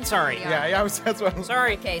 Armpit, sorry. Yeah, that's what I was.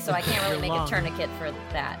 Sorry. Okay, so I can't really make long. a tourniquet for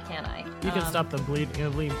that, can I? You can stop the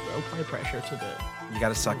bleeding. Apply pressure to the. You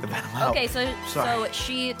gotta suck the venom out. Okay, so Sorry.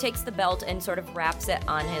 she takes the belt and sort of wraps it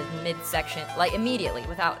on his midsection, like immediately,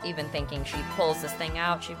 without even thinking. She pulls this thing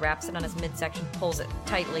out, she wraps it on his midsection, pulls it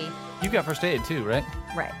tightly. You got first aid too, right?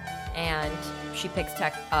 Right. And she picks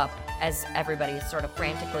Tech up as everybody is sort of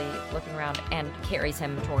frantically looking around and carries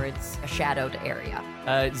him towards a shadowed area.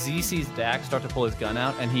 Z sees Dak start to pull his gun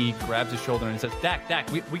out, and he grabs his shoulder and says, Dak,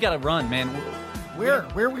 we gotta run, man. Where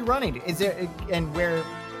are we running? Is there and where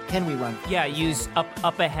can we run? Yeah, use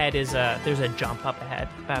up ahead is there's a jump up ahead.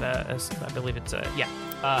 About I believe it's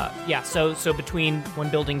So between one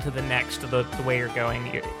building to the next, the way you're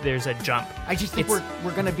going, there's a jump. I just think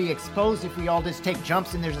we're gonna be exposed if we all just take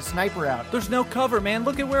jumps and there's a sniper out. There's no cover, man.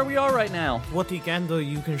 Look at where we are right now. What you can do,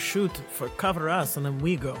 you can shoot for cover us, and then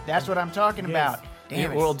we go. That's what I'm talking about.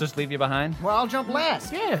 Damn it. We'll just leave you behind. Well, I'll jump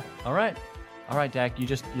last. Yeah. All right, Dak. You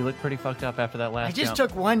look pretty fucked up after that last I just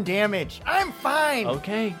jump. took 1 damage. I'm fine.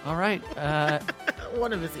 Okay, all right.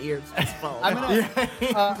 One of his ears just falls. I'm gonna.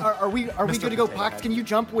 Are we good to go? Pox, can you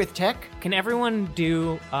jump with Tech? Can everyone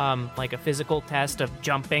do like a physical test of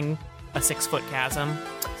jumping a 6-foot chasm?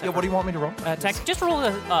 Yeah, what do you want me to roll? Tech, just roll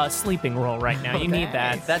a sleeping roll right now. You need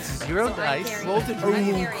that. That's 0 dice. Roll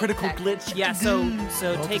to critical glitch. Yeah, so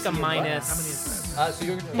take a minus So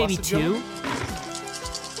you're maybe 2.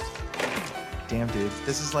 Damn, dude.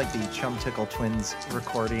 This is like the Chum Tickle Twins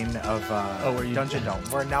recording of where you- Dungeon Dome,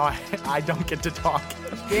 where now I don't get to talk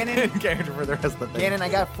Gannon. in character for the rest of the thing. Gannon, I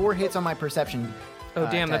got 4 hits on my perception. Oh,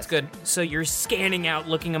 damn, that's test. good. So you're scanning out,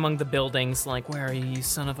 looking among the buildings, like, where are you, you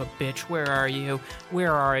son of a bitch? Where are you?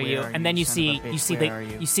 Where are you? are And then you, you son see of a bitch? you see Where are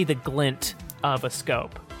you? you see the glint of a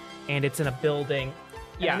scope, and it's in a building.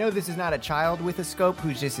 And I know this is not a child with a scope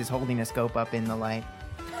who just is holding a scope up in the light.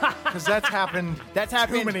 Because that's happened. That's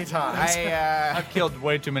happened too many times. I've killed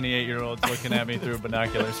way too many 8-year-olds looking at me through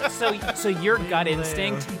binoculars. So your gut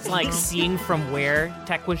instinct is like seeing from where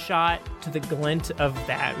Tech was shot to the glint of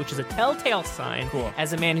that, which is a telltale sign. Cool.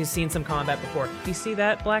 As a man who's seen some combat before, you see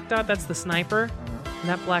that black dot? That's the sniper, and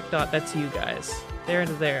that black dot, that's you guys. There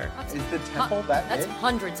to there. Is the temple that That's big?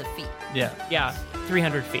 hundreds of feet. Yeah. Yeah,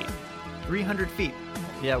 300 feet. 300 feet.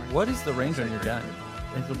 Yeah, what is the range on your gun?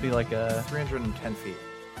 It'll be like a... 310 feet.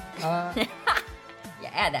 Yeah,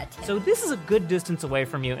 add that 10. So this is a good distance away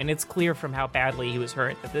from you, and it's clear from how badly he was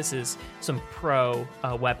hurt that this is some pro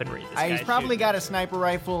weaponry. This He's guy's probably shooting. got a sniper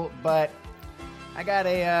rifle, but I got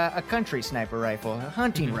a country sniper rifle, a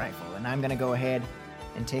hunting rifle, and I'm gonna go ahead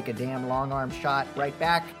and take a damn long arm shot right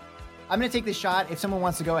back. I'm gonna take this shot. If someone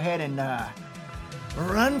wants to go ahead and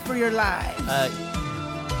run for your lives.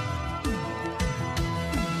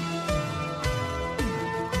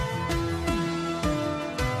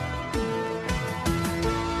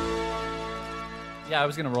 Yeah, I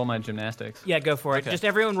was going to roll my gymnastics. Yeah, go for it. Okay. Just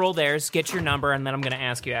everyone roll theirs, get your number, and then I'm going to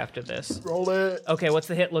ask you after this. Roll it. Okay, what's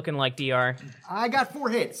the hit looking like, DR? I got 4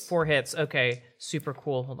 hits. 4 hits. Okay, super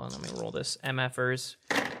cool. Hold on, let me roll this. MFers.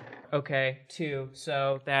 Okay, 2.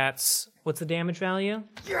 So that's... What's the damage value?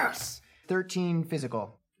 Yes. 13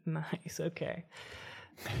 physical. Nice, okay.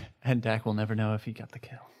 And Dak will never know if he got the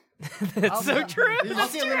kill. That's so true. I'll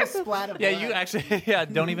see a little splat of Yeah, blood. you actually... Yeah,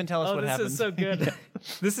 don't even tell us Oh, what this happened. is so good.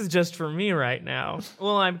 This is just for me right now.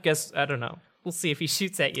 Well, I guess, I don't know. We'll see if he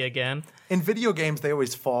shoots at you again. In video games, they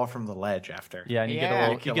always fall from the ledge after. Yeah, and you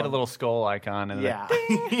Yeah. get a little skull icon. And Yeah.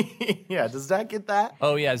 Yeah, does that get that?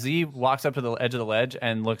 Oh, yeah, Z walks up to the edge of the ledge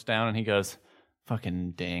and looks down and he goes,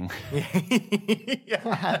 fucking ding.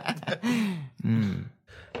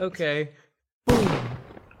 Okay. Boom.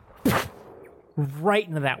 Right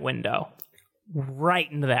into that window. Right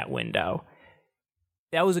into that window.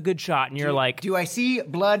 That was a good shot, and you're like... Do I see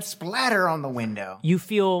blood splatter on the window? You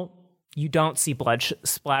feel... You don't see blood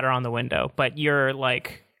splatter on the window, but you're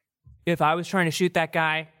like... If I was trying to shoot that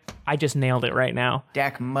guy, I just nailed it right now.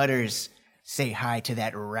 Dak mutters, say hi to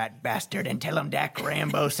that rat bastard and tell him Dak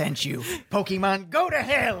Rambo sent you. Pokemon, go to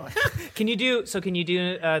hell! Can you do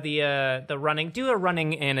the running? Do a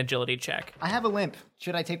running and agility check. I have a limp.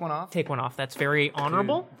 Should I take one off? Take one off. That's very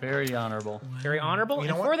honorable. Very honorable. Very honorable.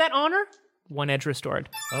 And for that honor, 1 edge restored.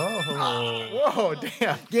 Whoa,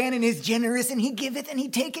 damn. Ganon is generous and he giveth and he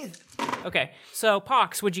taketh. Okay, so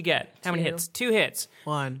Pox, what'd you get? How many hits? 2 hits.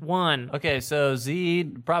 1. Okay, so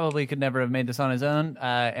Z probably could never have made this on his own,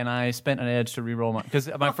 and I spent an edge to re-roll my... Because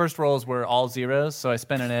my first rolls were all zeros, so I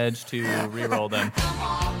spent an edge to re-roll them.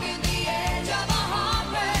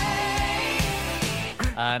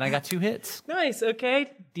 And I got 2 hits. Nice.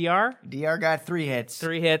 Okay, DR. DR got 3 hits.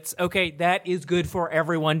 3 hits. Okay, that is good for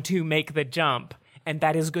everyone to make the jump. And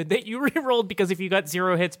that is good that you re-rolled, because if you got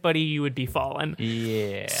 0 hits, buddy, you would be fallen.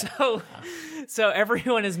 Yeah. So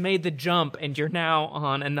everyone has made the jump, and you're now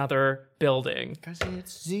on another building. Because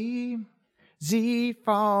it's Z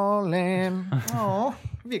falling. Oh,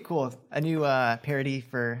 it'd be cool. A new parody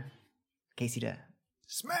for Casey to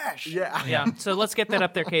smash. Yeah. Yeah. So let's get that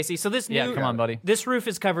up there, Casey. So this Yeah, come on, buddy. This roof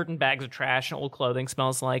is covered in bags of trash, and old clothing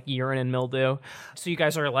smells like urine and mildew. So you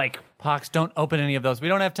guys are like, Pox, don't open any of those. We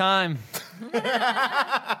don't have time.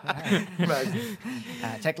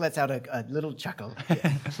 Tech lets out a little chuckle.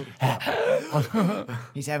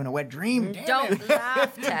 He's having a wet dream. Damn Don't it.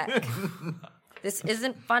 laugh, Tech. This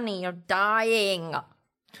isn't funny. You're dying.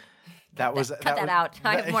 That was Cut that out.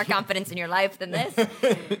 I have more confidence in your life than this.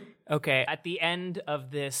 okay. At the end of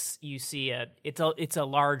this, you see it's a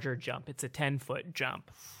larger jump. It's a 10-foot jump.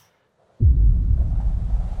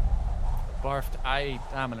 Barfed,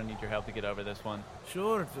 I'm gonna need your help to get over this one.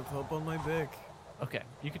 Sure, just hop on my back. Okay,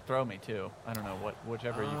 you could throw me too. I don't know,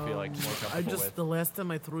 whichever you feel like more comfortable with. The last time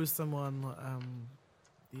I threw someone,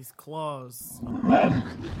 these claws.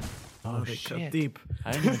 Oh, they shit. cut deep.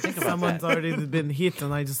 I didn't even think about Someone's that. already been hit,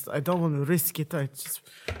 and I don't want to risk it.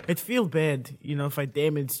 It feel bad, if I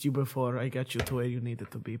damaged you before I got you to where you needed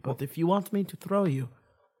to be. But if you want me to throw you,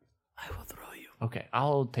 I will throw you. Okay,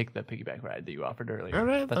 I'll take the piggyback ride that you offered earlier. All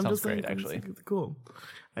right, that I'm sounds just great, saying, actually. It's cool.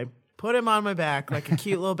 I put him on my back like a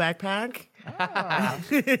cute little backpack,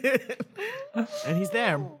 and he's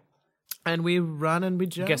there. And we run and we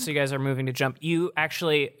jump. Guess you guys are moving to jump. You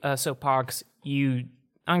actually, so Pogs,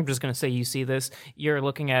 I'm just going to say you see this. You're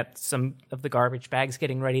looking at some of the garbage bags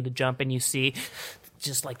getting ready to jump, and you see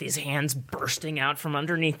just like these hands bursting out from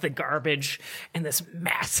underneath the garbage, and this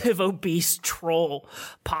massive obese troll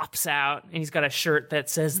pops out, and he's got a shirt that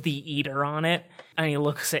says The Eater on it, and he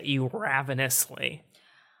looks at you ravenously.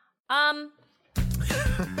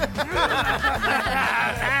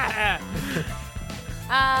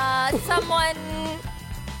 Someone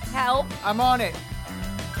help. I'm on it.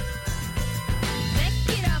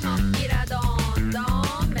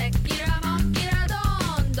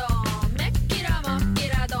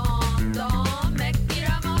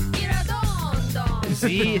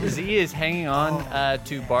 Z is hanging on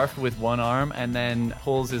to Barf with one arm and then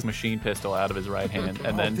pulls his machine pistol out of his right hand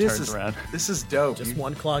and then turns around. This is dope. Just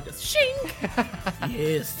one claw, just shing.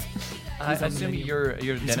 Yes. I assume your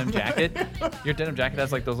denim jacket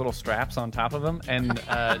has like those little straps on top of them, and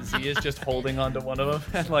Z is just holding onto one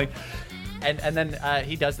of them, and then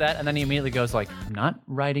he does that, and then he immediately goes like, "I'm not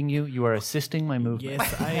riding you. You are assisting my movement."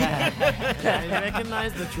 Yes, I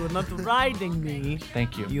recognize that you are not riding me.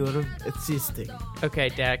 Thank you. You are assisting. Okay,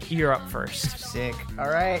 Dak, you're up first. Sick. All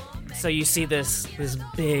right. So you see this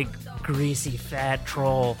big, greasy, fat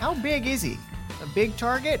troll. How big is he? A big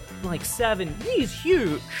target? Like 7. He's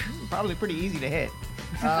huge. Probably pretty easy to hit.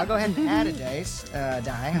 I'll go ahead and add a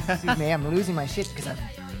die. Excuse me, I'm losing my shit because I've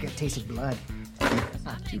got tasted blood. That's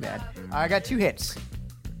not too bad. I got 2 hits.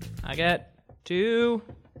 I got 2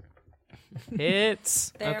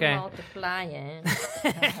 hits. They're okay. multiplying.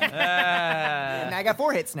 And I got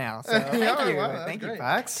 4 hits now. So thank you. wow, Thank you, great.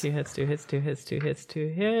 Fox. 2 hits.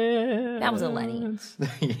 That was a Lenny.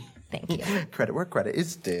 Thank you. Credit where credit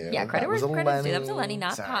is due. Yeah, credit where That was a credit's due. That was a Lenny. Lenny,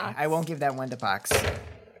 not Sorry, Pox. I won't give that one to Fox.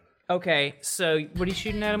 Okay, so what are you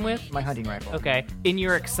shooting at him with? My hunting rifle. Okay, in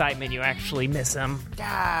your excitement, you actually miss him.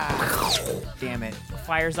 Ah, damn it.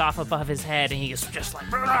 Fires off above his head, and he's just like,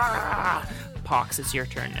 "Rah!" Pox, it's your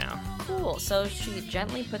turn now. Cool. So she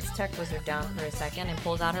gently puts Tech Wizard down for a second and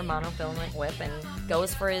pulls out her monofilament whip and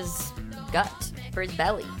goes for his gut, for his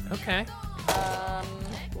belly. Okay.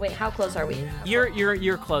 Wait, how close are we?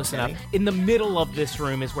 You're close enough. In the middle of this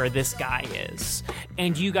room is where this guy is.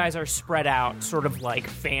 And you guys are spread out, sort of like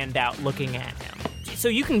fanned out looking at him. So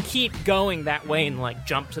you can keep going that way and like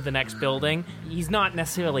jump to the next building. He's not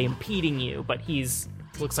necessarily impeding you, but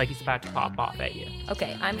looks like he's about to pop off at you.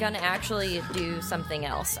 Okay, I'm going to actually do something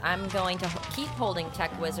else. I'm going to keep holding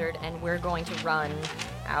Tech Wizard, and we're going to run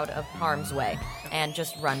out of harm's way and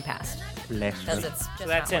just run past. Because it's just So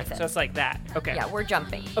that's not it. worth So it's like that. Okay. Yeah, we're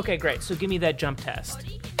jumping. Okay, great. So give me that jump test.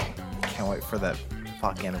 Can't wait for that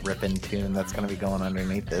fucking ripping tune that's gonna be going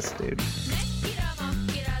underneath this, dude.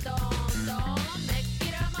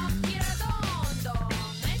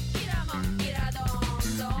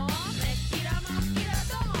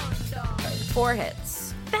 4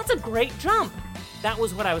 hits. That's a great jump. That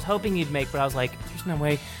was what I was hoping you'd make, but I was like, there's no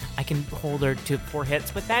way I can hold her to 4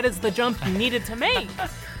 hits, but that is the jump you needed to make.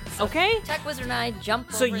 Okay? Tech Wizard and I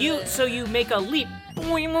jump So over you make a leap,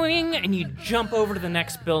 boing, boing, and you jump over to the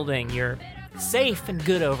next building. You're safe and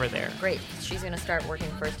good over there. Great. She's going to start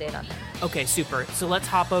working first aid on him. Okay, super. So let's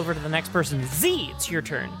hop over to the next person. Z, it's your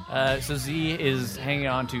turn. So Z is hanging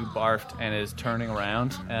on to Barfed and is turning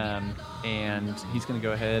around, and he's going to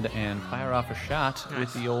go ahead and fire off a shot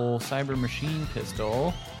with the old cyber machine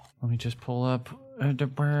pistol. Let me just pull up.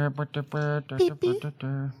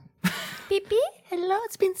 Pee-pee? Hello,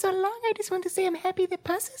 it's been so long. I just want to say I'm happy the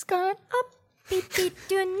pus is gone. Oh, Pee-pee,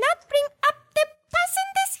 do not bring up the pus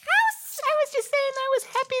in this house. I was just saying I was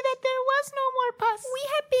happy that there was no more pus. We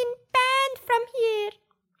have been banned from here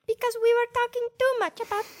because we were talking too much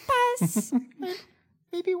about pus.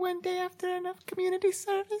 Maybe one day after enough community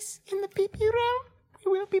service in the pee-pee realm,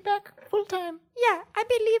 we will be back full-time. Yeah, I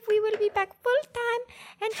believe we will be back full-time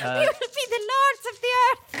and we will be the lords of the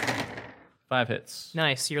earth. 5 hits.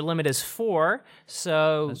 Nice. Your limit is 4,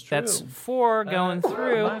 so that's true. 4 going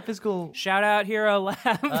through. My physical Shout out Hero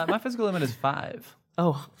Lab. my physical limit is 5.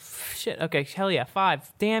 Oh, shit. Okay, hell yeah.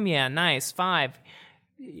 5. Damn yeah, nice. 5.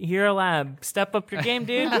 Hero Lab, step up your game,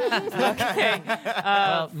 dude. Okay.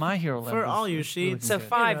 My hero level. For all your sheets. So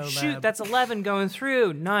 5. Shoot, that's 11 going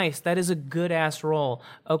through. Nice. That is a good ass roll.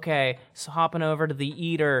 Okay, so hopping over to the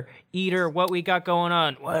Eater. Eater, what we got going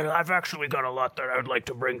on? Well, I've actually got a lot that I would like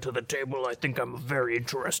to bring to the table. I think I'm a very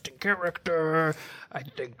interesting character. I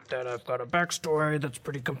think that I've got a backstory that's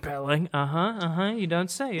pretty compelling. You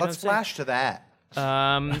don't say. Let's flash to that.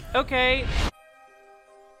 Okay.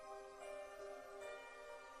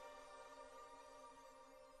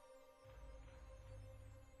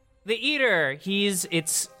 The Eater,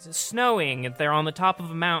 it's snowing. They're on the top of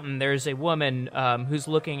a mountain. There's a woman who's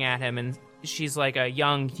looking at him, and she's like a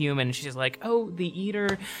young human. She's like, oh, the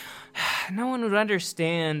Eater, no one would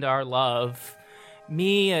understand our love.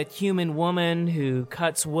 Me, a human woman who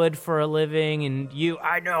cuts wood for a living, and you,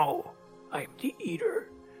 I know, I'm the Eater.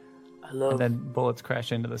 I love... And then bullets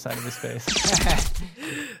crash into the side of his face.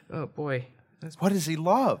 Oh, boy. What does he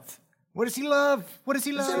love? What does he love? What does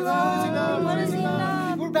he love? What does he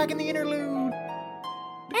love? We're back in the interlude.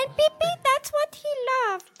 And Pippi, that's what he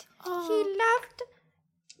loved. He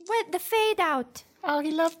loved the fade out. Oh,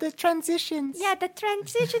 he loved the transitions. Yeah, the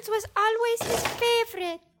transitions was always his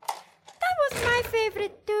favorite. That was my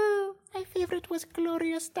favorite too. My favorite was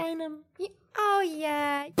Gloria Steinem. Oh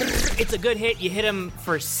yeah. It's a good hit. You hit him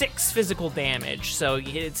for 6 physical damage, so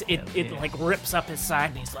it like rips up his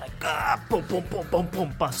side, and he's like, boom, boom, boom, boom,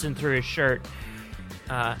 boom, busting through his shirt.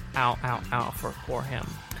 Ow for him.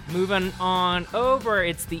 Moving on over,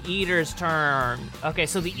 it's the Eater's turn. Okay,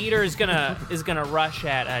 so the Eater is gonna rush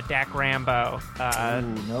at Dak Rambo.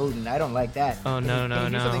 Ooh, no, I don't like that. Oh no.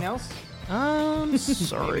 Can you do something else?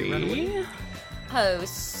 Sorry. Oh,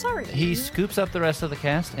 sorry. He scoops up the rest of the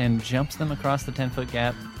cast and jumps them across the 10-foot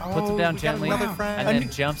gap, puts them down gently, and then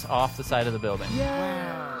jumps off the side of the building.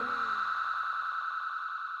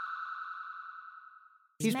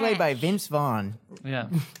 He's played by Vince Vaughn. Yeah.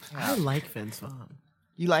 I like Vince Vaughn.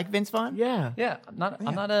 You like Vince Vaughn? Yeah. Yeah,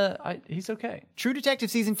 he's okay. True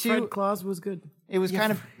Detective Season 2. Fred Claus was good. It was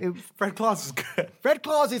Fred Claus is good. Fred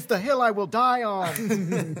Claus is the hill I will die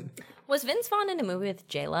on. Was Vince Vaughn in a movie with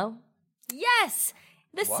J-Lo? Yes!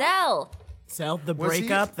 The Cell. The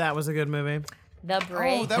Breakup, that was a good movie. The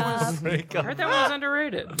Breakup. Oh, that was I heard that one was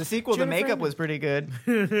underrated. The sequel, The Makeup, was pretty good.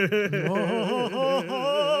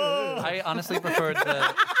 I honestly preferred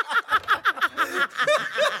the...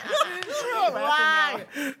 Why?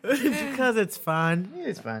 Because it's fun.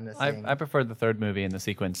 It's fun to sing. I preferred the third movie in the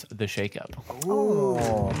sequence, The Shake-Up.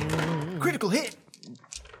 Oh. Critical hit.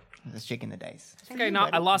 Let's shake in the dice. Okay,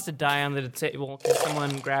 I lost a die on the table. Can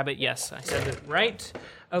someone grab it? Yes, I said it right.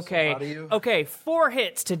 Okay. Okay, 4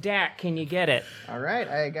 hits to Dak. Can you get it? All right,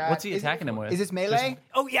 I got... What's he attacking him with? Is this melee?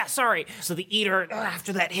 Oh, yeah, sorry. So the Eater,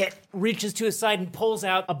 after that hit, reaches to his side and pulls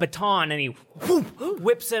out a baton, and he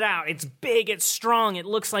whips it out. It's big, it's strong, it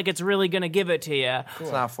looks like it's really going to give it to you. Cool.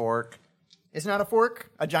 It's not a fork. It's not a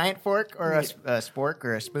fork? A giant fork? Or a spork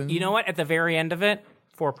or a spoon? You know what? At the very end of it,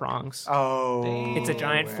 4 prongs. Oh. It's a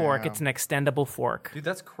giant fork. It's an extendable fork. Dude,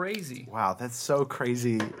 that's crazy. Wow, that's so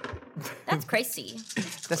crazy. That's crazy.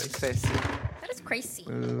 That's crazy. That is crazy.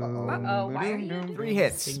 Uh-oh, why are you... 3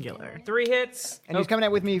 hits. Singular. 3 hits. And he's coming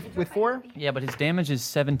out with me with 4? Yeah, but his damage is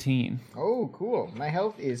 17. Oh, cool. My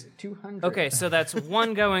health is 200. Okay, so that's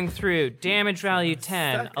 1 going through. Damage value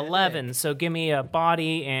 10, 11. So give me a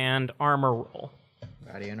body and armor roll.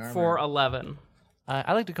 Body and armor. For 11.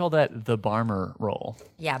 I like to call that the Barmer roll.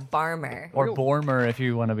 Yeah, Barmer. Or Bormer if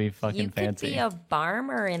you want to be fucking You fancy. could be a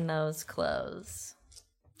Barmer in those clothes.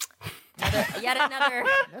 Yet another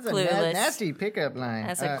That's Clueless. a nasty pickup line.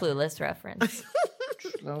 That's a Clueless reference.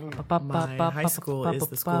 My high school is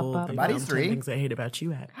the school they Body's filmed 3. 10 Things I Hate About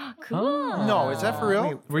You at. Cool. No, is that for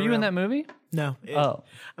real? Were you in that movie? No. Oh.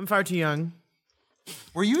 I'm far too young.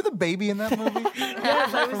 Were you the baby in that movie?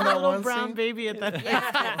 Yes, I was the little brown baby at that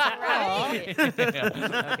Right. Okay,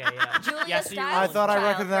 yeah. Julia Yes, you- Stiles I thought I child,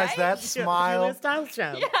 recognized right? that smile. Julia Stiles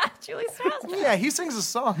child. Yeah, Julia Stiles. Yeah, he sings a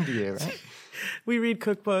song to you, right? We read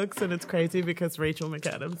cookbooks, and it's crazy because Rachel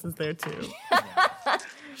McAdams is there too.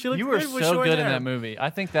 She looks You were good with so short good in hair. that movie. I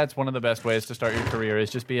think that's one of the best ways to start your career is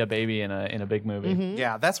just be a baby in a big movie.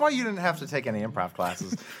 Yeah, that's why you didn't have to take any improv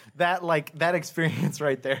classes. That experience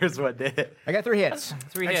right there is what did it. I got 3 hits.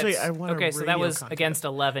 3 Actually, hits. I want a Okay, so that radio was contest. against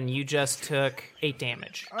 11. You just took 8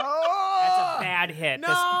 damage. Oh! That's a bad hit.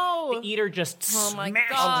 No! The Eater just Oh my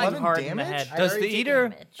smashed God. him 11 hard in the damage? head. Does already the taken Eater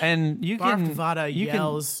damage. and you Barth can Vada you can-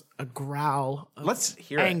 yells a growl of Let's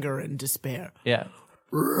hear it. anger and despair. yeah.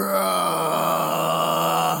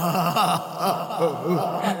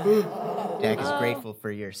 Dak is grateful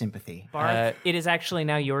for your sympathy. Barth, it is actually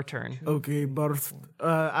now your turn. Okay, Barth.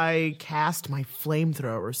 I cast my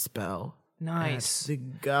flamethrower spell. Nice. The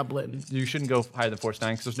goblin. You shouldn't go higher than force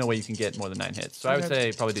 9 because there's no way you can get more than 9 hits. So I would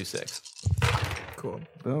say probably do 6. Cool.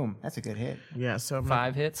 Boom. That's a good hit. Yeah, so I'm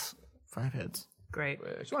 5 hits. 5 hits. Great.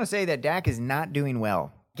 I just want to say that Dak is not doing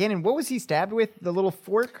well. Gannon, what was he stabbed with? The little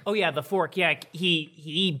fork? Oh yeah, the fork. Yeah,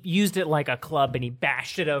 he used it like a club and he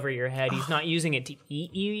bashed it over your head. He's not using it to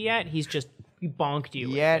eat you yet. He bonked you.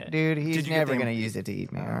 Yeah, with it. dude, he's Did you get never the- going to use it to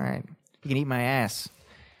eat me. All right. He can eat my ass.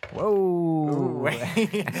 Whoa.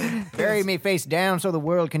 Bury me face down so the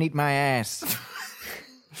world can eat my ass.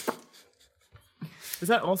 Is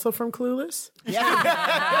that also from Clueless? Yeah.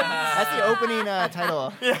 That's the opening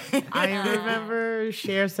title. I remember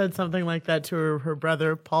Cher said something like that to her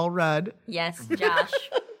brother, Paul Rudd. Yes, Josh.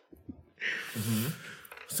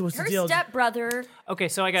 So what's Her the deal? stepbrother. Okay,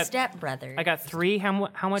 so I got Stepbrother. I got 3. How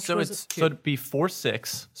much So was it's it? so it'd be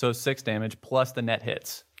 4/6, so 6 damage plus the net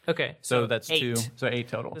hits. Okay, So that's 8. 2, so 8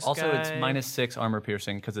 total. This Also, it's guy- -6 armor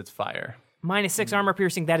piercing because it's fire. -6 armor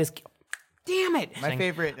piercing. That is. Damn it! My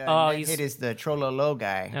favorite Oh, net he's- hit is the Trololo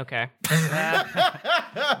guy. Okay.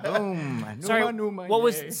 Boom. Sorry. Numa, What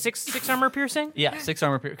was yay. 6 armor piercing? Yeah, 6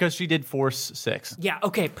 armor piercing because she did force 6. Yeah.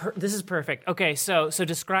 Okay. This is perfect. Okay. So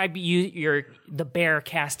describe the bear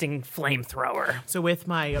casting flamethrower. So with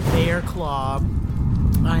my bear claw,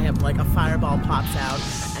 I have like a fireball pops out,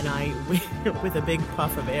 and I, with a big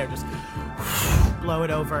puff of air, just blow it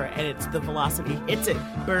over, and it's the velocity hits it,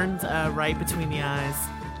 burns right between the eyes,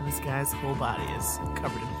 and this guy's whole body is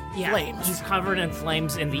covered in flames. He's covered in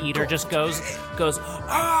flames, and the eater just goes.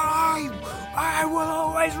 I will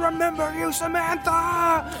always remember you,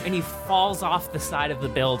 Samantha. And he falls off the side of the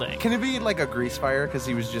building. Can it be like a grease fire because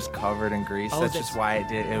he was just covered in grease? That's that's- just why it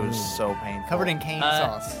did. It was so painful. Covered in cane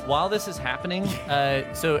sauce. While this is happening,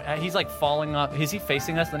 he's like falling off. Is he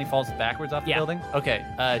facing us? Then he falls backwards off the building. Okay.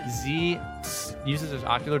 Z uses his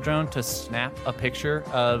ocular drone to snap a picture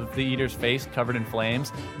of the eater's face covered in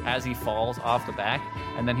flames as he falls off the back,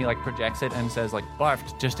 and then he like projects it and says like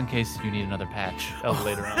 "barfed" just in case you need another patch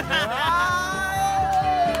later on.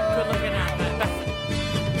 Good looking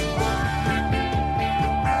outfit.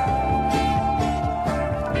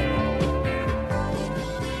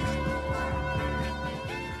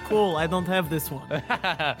 Cool, I don't have this one.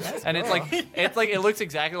 And it's like it looks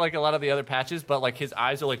exactly like a lot of the other patches, but like his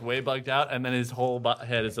eyes are like way bugged out, and then his whole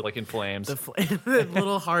head is like in flames. The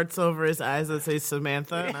little hearts over his eyes that say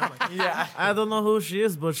Samantha. And I'm like, Yeah. I don't know who she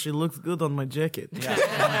is, but she looks good on my jacket.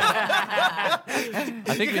 I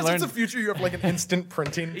think we Because learned. it's the future. You have like an instant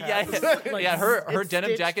printing. Yeah, Like, yeah. Her it's denim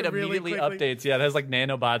stitched jacket really immediately quickly. updates. Yeah, it has like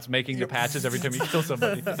nanobots making the patches every time you kill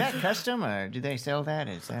somebody. Is that custom, or do they sell that?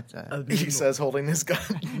 Is that... He says, holding his gun.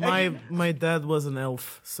 My dad was an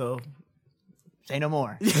elf, so Say no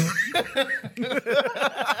more. you'll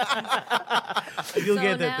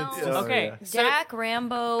get it. now, It's just- Okay. Dak,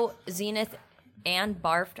 Rambo, Zenith, and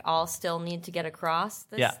Barfed all still need to get across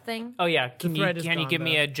this thing. Oh yeah. Can thread is you gone, give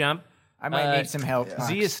me though. a jump? I might need some help.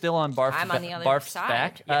 Z is still on Barf's, I'm on the other Barf's side.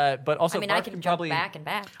 back, but also I mean, Barf I can jump probably back and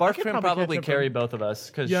back. Barf could can probably probably catch up carry on- both of us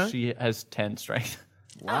because Yeah. she has 10 strength.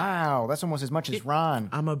 Wow, that's almost as much as Ron.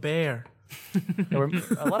 I'm a bear. There were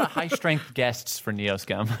a lot of high strength guests for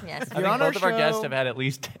Neoscum. Yes. I think on our both of our guests show. have had at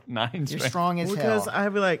least 9 You're strength. strong as Because hell. I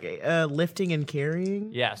have like lifting and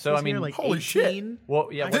carrying. Yeah, so Says I mean, here, like holy 18. shit. well,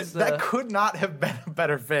 yeah, what's the, That could not have been a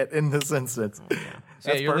better fit in this instance.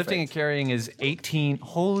 yeah, your lifting and carrying is 18.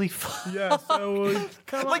 Holy fuck. Yeah, so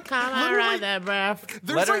come on, right there,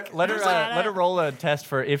 bruv. Let her roll a test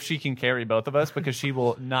for if she can carry both of us because she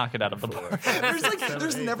will knock it out of the park.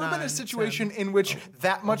 There's never been a situation in which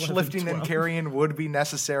that much 11, lifting and 12. carrying would be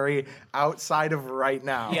necessary outside of right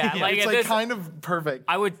now. Yeah, like it's it like is- kind of perfect.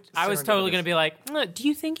 I was totally Serendipitous. gonna be like, do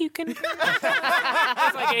you think you can?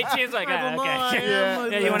 It's like 18. It's like, I don't know, I okay.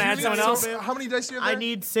 am Yeah, you wanna add someone else? How many dice do you have I there?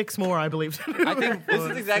 need 6 more, I believe. I think this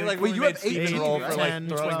is exactly like when you we have made Steven 18, roll for right? like 10,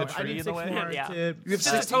 throwing 12. the I tree need in the 6 way. more Yeah. to- You have Just a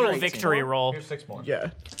 16 total or 18? victory roll. Here's 6 more. Yeah.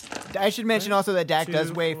 I should mention also that Dak does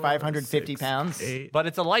 2, weigh 4, 550 6, pounds. 8, But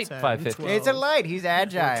it's a light 10, 550. 12. It's a light. He's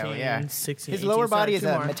agile. 14, Yeah. 16, His 18, lower sorry, body is 2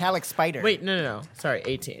 a more. metallic spider. Wait, no. Sorry,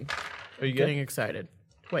 18. Are you Getting good? excited.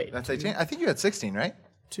 Wait. That's 18. I think you had 16, right?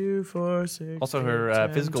 2, 4, 6. Also, her 8,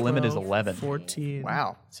 10, physical limit is 12, 11. 14.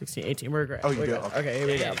 Wow. 16, 18. We're great. Oh, you We're do? good. Okay, here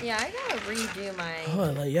we go. Yeah, I gotta redo my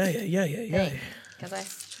Oh, yeah. thing because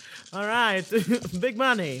I. All right. Big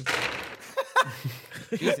money.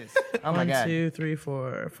 Jesus. Oh my 1, God. 2, 3,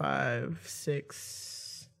 4, 5,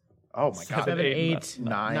 6, Oh my god. 7, 8, 8,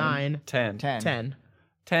 9. 9, 10. 10.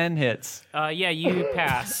 10 hits. Yeah, you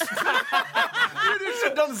pass. You should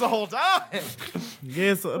have done this the whole time.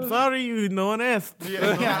 Yes, I'm sorry, no one asked.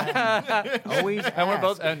 Always And we're ask.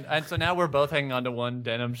 both, and so now we're both hanging onto one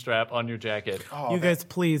denim strap on your jacket. You guys,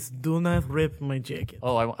 please do not rip my jacket.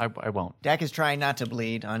 Oh, I won't. Dak is trying not to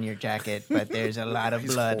bleed on your jacket, but there's a lot of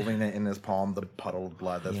He's blood. holding it in his palm, the puddle of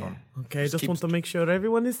blood. This one. Okay, I just want to make sure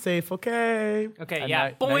everyone is safe, okay? Okay, And yeah. now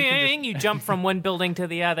you can Boing! You jump from one building to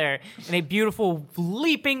the other in a beautiful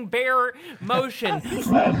leaping bear motion.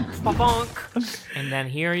 Bonk. And then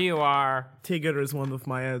here you are. Tigger is one of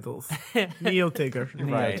my idols. Neo Tigger.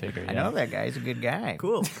 Right. I know that guy. He's a good guy.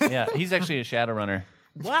 Cool. Yeah, he's actually a Shadowrunner.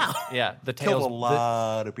 Wow. Yeah, the Killed tail's a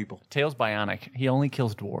lot of people. Tail's bionic. He only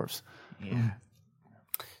kills dwarves.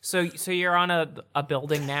 So you're on a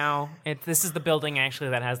building now. This is the building actually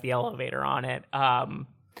that has the elevator on it.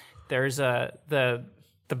 There's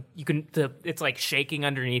it's like shaking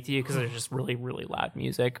underneath you because there's just really, really loud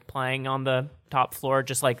music playing on the top floor.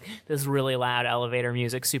 Just like this really loud elevator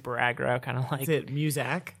music, super aggro, kind of like. Is it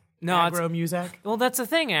Muzak? No, Aggro music. Well, that's the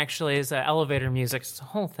thing. Actually, is elevator music. It's a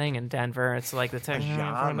whole thing in Denver. It's like the tech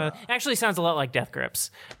genre. Actually, sounds a lot like Death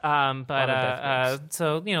Grips, so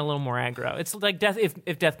a little more aggro. It's like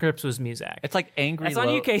if Death Grips was Muzak. It's like angry. That's on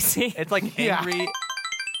you, Casey. It's like angry.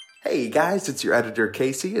 Hey guys, it's your editor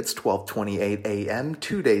Casey. It's 12:28 a.m.,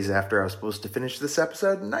 2 days after I was supposed to finish this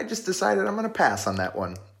episode, and I just decided I'm going to pass on that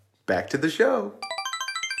one. Back to the show.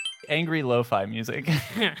 Angry lo-fi music.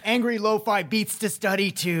 Angry lo-fi beats to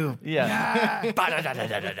study to. Yeah. I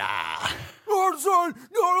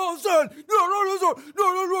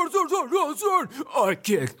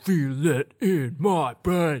can feel it in my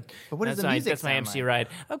brain. But what does the That's music my sound MC like? ride.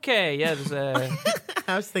 Okay, yeah, there's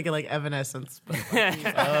I was thinking like Evanescence. But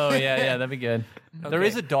Oh, yeah, that'd be good. There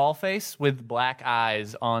is a doll face with black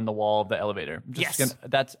eyes on the wall of the elevator.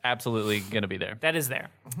 That's absolutely going to be there. that is there.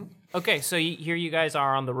 Okay, so here you guys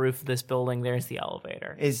are on the roof of this building. There's the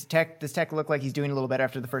elevator. Does Tech look like he's doing a little better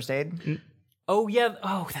after the first aid? Oh yeah.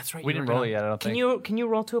 Oh, that's right. We didn't roll it yet, I don't think. Can you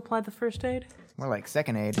roll to apply the first aid? More like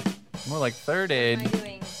second aid. More like third aid.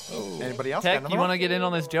 Anybody else? Tech, you want to get in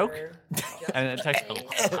on this joke? And Tech's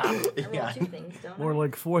more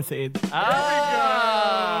like fourth aid. It's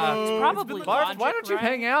probably Barf, why don't you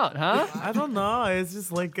hang out, huh? I don't know. It's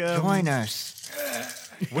just like Join us.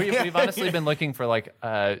 We've honestly been looking for like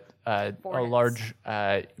a large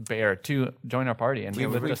bear to join our party, and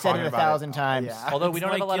We've said it 1,000 times. Although we It's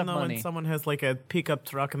don't have a lot you of know, money. When someone has like a pickup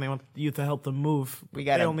truck and they want you to help them move, We they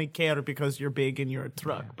gotta- only care because you're big and you're a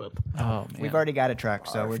truck. But Oh man. We've already got a truck,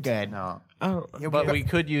 so we're good. No. But we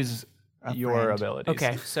could use your friend. abilities.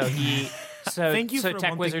 Okay, so Thank you so for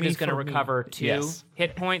Tech wanting Wizard me is going to for me. recover 2 Yes.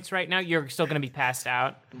 hit points right now. You're still going to be passed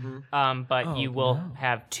out, but you will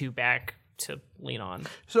have 2 back to lean on.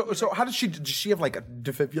 So how does she have like a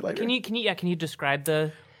defibrillator? Can you describe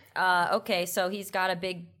the? Okay, so he's got a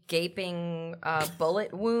big gaping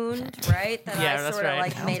bullet wound, right? That Yeah, I that's sort of right.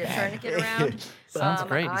 like made a tourniquet around. Sounds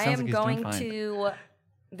great. He I sounds am like he's going doing fine. to.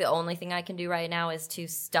 The only thing I can do right now is to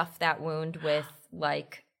stuff that wound with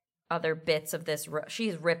like other bits of this.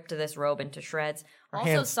 She's ripped this robe into shreds.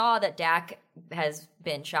 Also saw that Dak has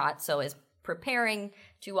been shot, so is preparing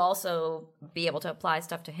to also be able to apply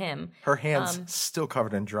stuff to him. Her hands still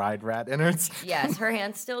covered in dried rat innards. Yes, her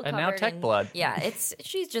hand's still covered. And now Tech in, blood. Yeah,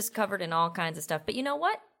 she's just covered in all kinds of stuff. But you know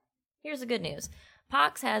what? Here's the good news.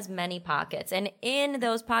 Pox has many pockets, and in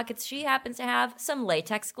those pockets, she happens to have some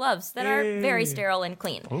latex gloves that are very sterile and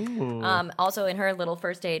clean. Also in her little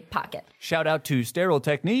first aid pocket. Shout out to Sterile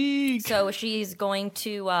Technique. So she's going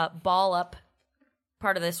to ball up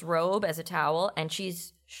part of this robe as a towel, and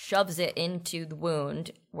she's shoves it into the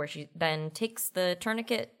wound, where she then takes the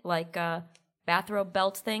tourniquet, like a bathrobe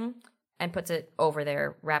belt thing, and puts it over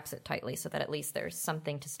there, wraps it tightly so that at least there's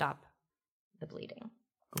something to stop the bleeding.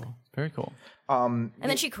 Cool. Very cool. And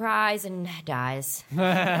then she cries and dies.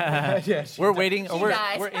 We're waiting. She We're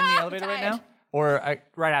dies. in the I'm elevator right tired. now. Or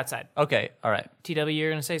Right outside. okay. All right. TW, you're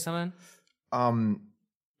going to say something?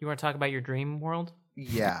 You want to talk about your dream world?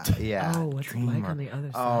 Yeah. oh, what's it like on the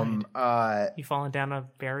other side? You falling down a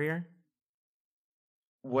barrier?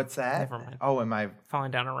 What's that? Never mind. Oh, am I?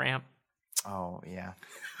 Falling down a ramp? Oh, yeah.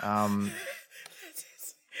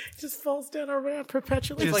 Just falls down a ramp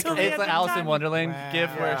perpetually. It's like till the it's end like of Alice in time. Wonderland gif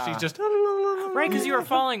where she's just Right, because you were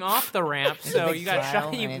falling off the ramp, so you got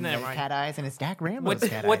shot. You and never the mind. cat eyes, and it's Dak Rambo's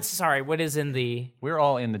cat eyes. What is in the? we're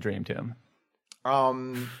all in the dream, Tim.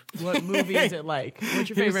 What movie is it like? What's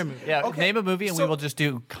your favorite movie? Yeah. Name a movie, and we will just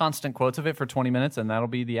do constant quotes of it for 20 minutes, and that'll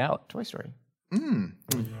be the out. Toy Story.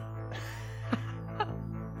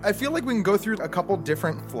 I feel like we can go through a couple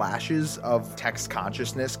different flashes of Tech's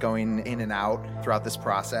consciousness going in and out throughout this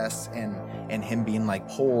process, and him being like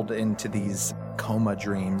pulled into these coma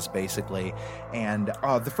dreams, basically. And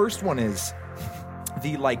the first one is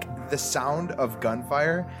the sound of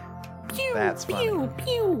gunfire. Pew, That's funny. pew,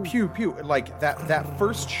 pew. Pew pew. Like that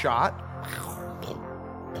first shot,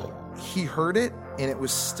 he heard it and it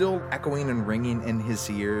was still echoing and ringing in his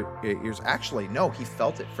ears. Actually, no, he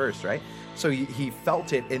felt it first, right? So he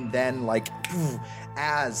felt it, and then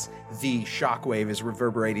as the shockwave is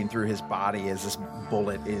reverberating through his body, as this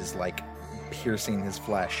bullet is like piercing his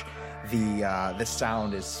flesh, the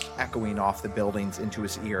sound is echoing off the buildings into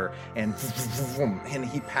his ear, and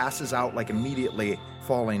he passes out like immediately,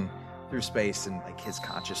 falling through space, and like his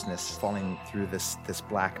consciousness falling through this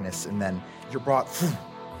blackness, and then you're brought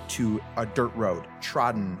to a dirt road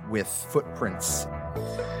trodden with footprints.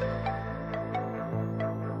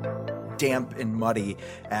 Damp and muddy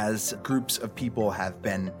as groups of people have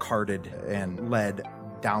been carted and led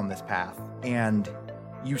down this path. And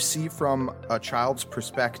you see from a child's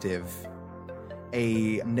perspective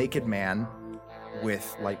a naked man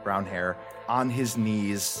with light brown hair on his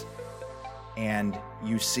knees, and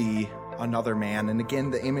you see another man, and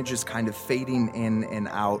again the image is kind of fading in and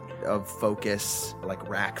out of focus, like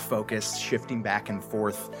rack focus, shifting back and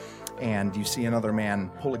forth, and you see another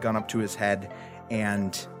man pull a gun up to his head,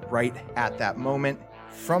 and right at that moment,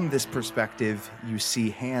 from this perspective, you see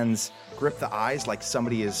hands grip the eyes like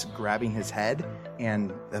somebody is grabbing his head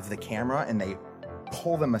and of the camera, and they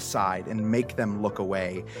pull them aside and make them look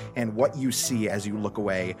away. And what you see as you look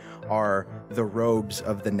away are the robes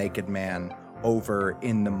of the naked man over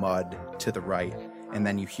in the mud to the right. And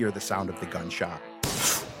then you hear the sound of the gunshot.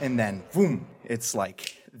 And then, boom, it's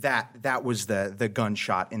like that was the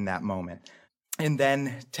gunshot in that moment. And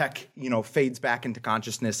then Tech, fades back into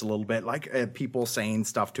consciousness a little bit, like people saying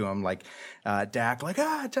stuff to him, like Dak, like,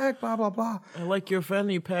 Tech, blah, blah, blah. I like your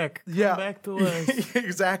fanny pack. Come Yeah. back to us.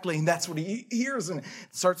 Exactly. And that's what he hears, and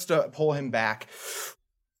starts to pull him back.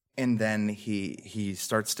 And then he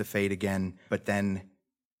starts to fade again, but then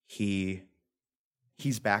he's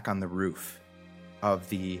back on the roof of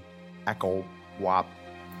the Echo Wap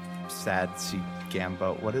Sad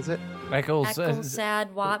Gambo. What is it? Echo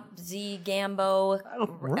Sad Wap Z Gambo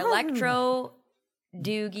Electro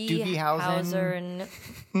Doogie Hauser and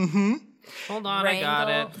Hold on, I got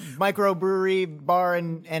it. Microbrewery bar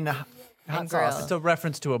and hot grill. sauce. It's a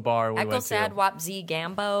reference to a bar we Echo went Sad to. Wap Z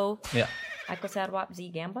Gambo. Yeah. Echo Sad Wap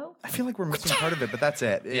Z Gambo. I feel like we're missing part of it, but that's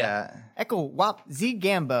it. Yeah. Echo Wap Z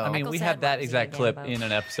Gambo. I mean, Echo we Sad have that Wap Z exact clip Gambo. in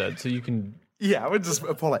an episode, so you can... Yeah, we'll just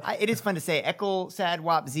pull it. It is fun to say Echo Sad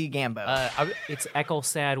Wap Z Gambo. It's Echo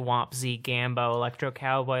Sad Womp Z Gambo, Electro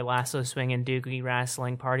Cowboy, Lasso Swingin', Doogie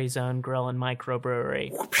Wrestling, Party Zone, Grill, and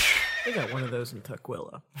Microbrewery. They got one of those in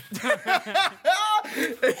Tukwila.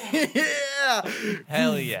 Yeah.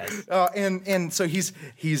 Hell yes. And so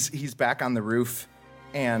he's back on the roof,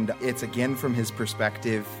 and it's again from his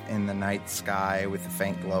perspective in the night sky with the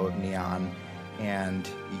faint glow of neon, and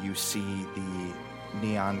you see the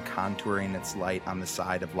neon contouring its light on the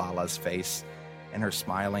side of Lala's face, and her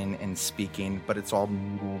smiling and speaking, but it's all,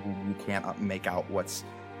 you can't make out what's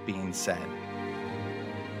being said.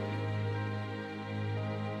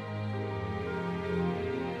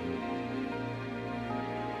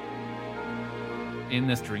 In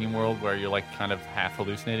this dream world where you're like kind of half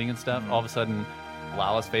hallucinating and stuff, all of a sudden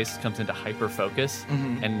Lala's face comes into hyper focus,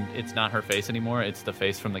 and it's not her face anymore, it's the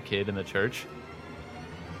face from the kid in the church.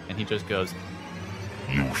 And he just goes,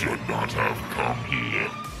 You should not have come here.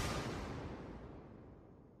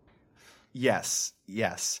 Yes.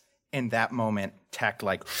 In that moment, Tech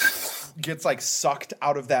gets sucked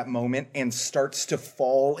out of that moment and starts to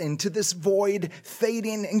fall into this void,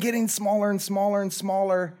 fading and getting smaller and smaller and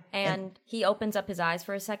smaller. And he opens up his eyes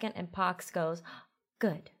for a second, and Pox goes,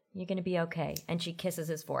 "Good, you're gonna be okay." And she kisses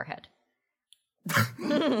his forehead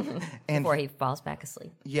before he falls back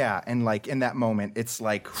asleep. Yeah, and in that moment, it's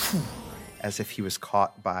as if he was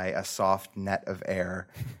caught by a soft net of air.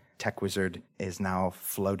 Tech Wizard is now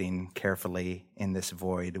floating carefully in this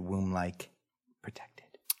void, womb-like, protected.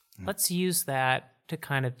 Let's use that to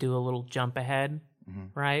kind of do a little jump ahead,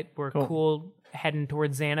 right? We're cool heading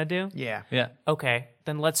towards Xanadu. Yeah. Okay,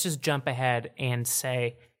 then let's just jump ahead and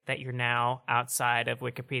say that you're now outside of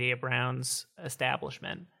Wikipedia Brown's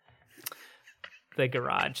establishment, the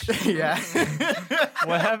garage. Yeah.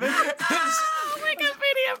 what happened?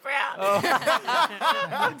 Wikipedia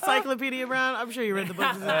Brown. Encyclopedia Brown. I'm sure you read the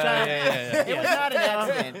books as a child. It was not an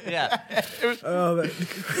accident. Yeah. Oh, man.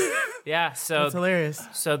 Yeah, so That's hilarious.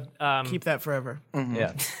 So Keep that forever.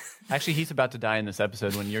 Yeah. Actually, he's about to die in this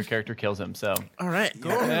episode when your character kills him, so... All right,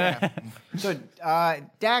 cool. So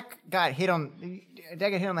Dak got hit on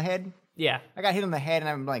the head. yeah, I got hit on the head, and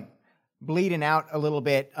I'm bleeding out a little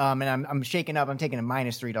bit. And I'm shaking up. I'm taking a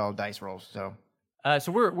 -3 to all dice rolls. So.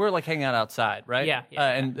 So we're hanging out outside, right? Yeah.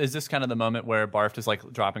 And is this kind of the moment where Barf is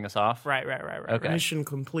dropping us off? right. Okay. Mission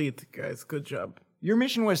complete, guys. Good job. Your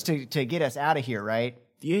mission was to get us out of here, right?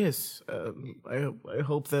 Yes. I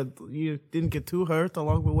hope that you didn't get too hurt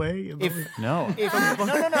along the way. You know?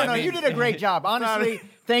 No. No. You did a great job. Honestly,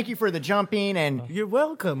 thank you for the jumping and. You're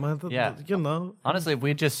welcome. Yeah. You know. Honestly, if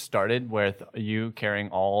we just started with you carrying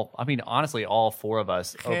all 4 of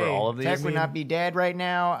us over all of these. Tech would not be dead right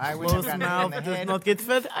now. I would have Closed gotten hit in mouth the does head. not get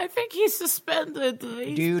fed. I think he's suspended.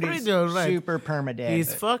 He's Dude pretty is all right. super permadead.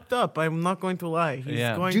 He's fucked up. I'm not going to lie. He's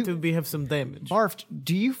Yeah. going to have some damage. Barf,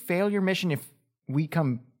 do you fail your mission if we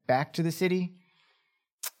come back to the city?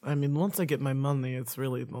 I mean, once I get my money, it's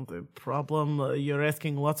really not a problem. You're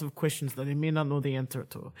asking lots of questions that I may not know the answer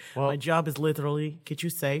to. Well- my job is literally get you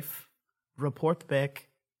safe, report back,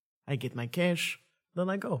 I get my cash, then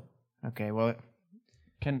I go. Okay, well,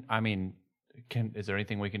 Is there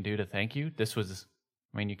anything we can do to thank you? This was,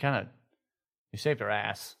 you saved our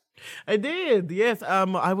ass. I did, yes.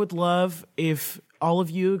 I would love if all of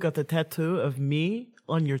you got a tattoo of me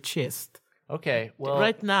on your chest. Okay, well,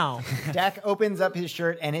 Right now. Dak opens up his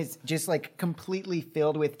shirt and it's just like completely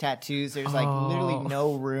filled with tattoos. There's like literally no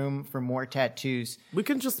room for more tattoos. We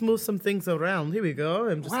can just move some things around. Here we go.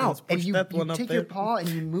 I'm just Wow! gonna And push you that one up take there. your paw and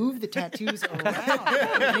you move the tattoos around,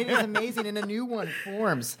 and it is amazing. And a new one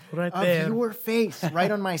forms Right of there. your face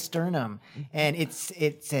right on my sternum, and it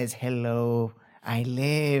says "Hello, I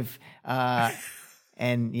live."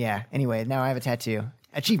 And yeah. Anyway, now I have a tattoo.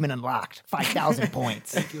 Achievement unlocked. 5,000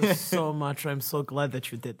 points. Thank you so much. I'm so glad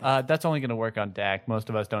that you did that. that's only going to work on Dak. Most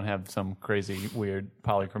of us don't have some crazy, weird,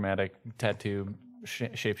 polychromatic tattoo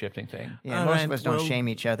shape-shifting thing. Yeah, All most right, of us don't well, shame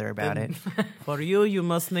each other about it. For you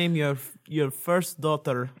must name your first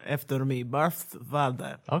daughter after me,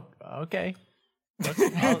 Barthvalda. Oh, okay. If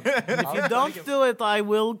you don't do it, I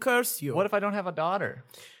will curse you. What if I don't have a daughter?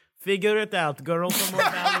 Figure it out. Girls are more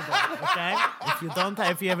valuable, okay?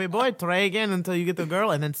 If you have a boy, try again until you get a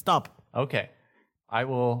girl and then stop. Okay. I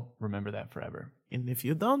will remember that forever. And if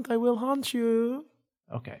you don't, I will haunt you.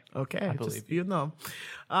 Okay. Okay, I believe just, you know.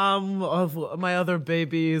 Of my other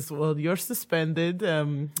babies, well, you're suspended.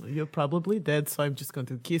 You're probably dead, so I'm just going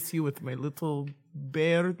to kiss you with my little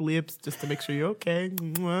bare lips just to make sure you're okay.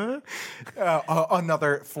 Mwah.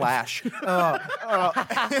 Another flash.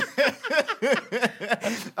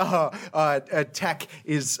 Tech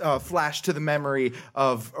is flashed to the memory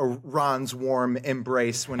of Ron's warm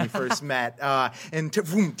embrace when he first met. And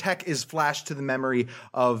Tech is flashed to the memory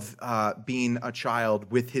of being a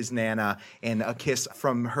child with his Nana and a kiss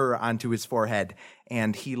from her onto his forehead.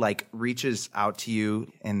 And he like reaches out to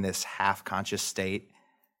you in this half-conscious state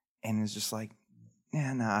and is just like,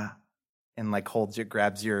 Nana, and like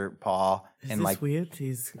grabs your paw Is and this like weird?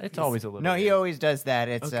 It's always a little. No, he weird. always does that.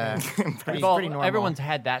 It's pretty normal. Everyone's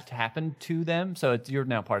had that happen to them, so you're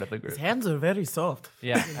now part of the group. His hands are very soft.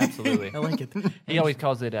 Yeah, absolutely. I like it. He always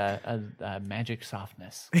calls it a magic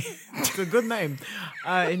softness. It's a good name.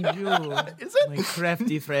 And you, my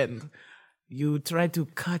crafty friend, you try to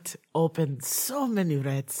cut open so many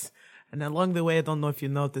rats. And along the way, I don't know if you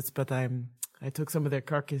noticed, but I took some of their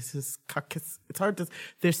carcasses. It's hard to,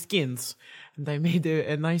 their skins. And I made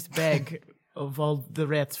a nice bag of all the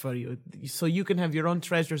rats for you. So you can have your own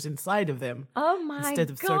treasures inside of them. Oh my instead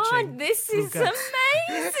of god, searching this through is guts.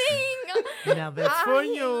 amazing! Now that's for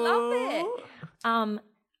you. I love it.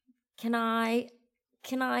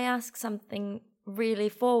 Can I ask something really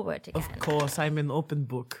forward again? Of course, I'm an open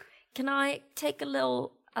book. Can I take a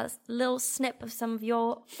little snip of some of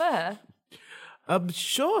your fur?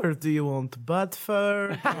 Sure. Do you want butt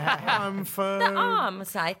fur, arm fur? The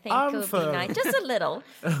arms, I think, Arm would fur. be nice. Just a little.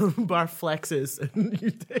 Bar flexes.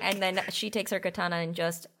 And then she takes her katana and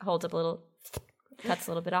just holds up a little, cuts a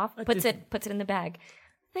little bit off, puts it in the bag.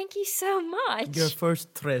 Thank you so much. Your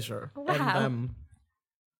first treasure. Wow. And,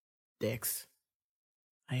 Dex,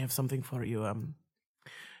 I have something for you.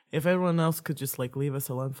 If everyone else could just like leave us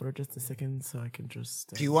alone for just a second, so I can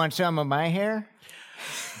just. Do you want some of my hair?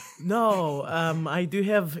 No, I do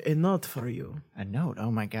have a note for you. A note?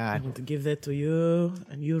 Oh my I god. want to give that to you,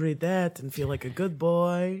 and you read that and feel like a good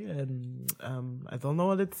boy. And I don't know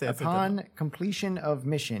what it says. I don't know. Upon completion of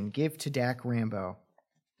mission, give to Dak Rambo.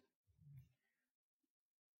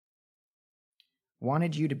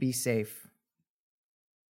 Wanted you to be safe.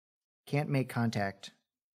 Can't make contact.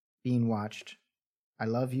 Being watched. I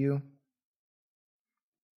love you.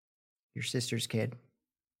 Your sister's kid.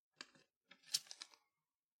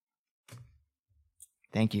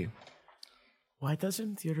 Thank you. Why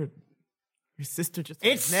doesn't your sister just?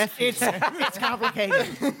 It's complicated.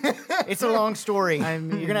 It's a long story. I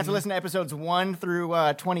mean- You're gonna have to listen to episodes 1 through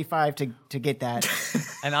 25 to get that.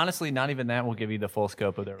 And honestly, not even that will give you the full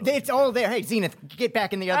scope of their. It's all there. Hey, Zenith, get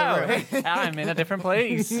back in the other room. I'm in a different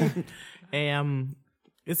place. Hey,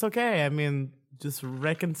 it's okay. I mean, just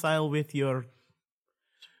reconcile with your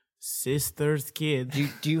sister's kid.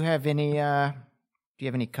 Do you have any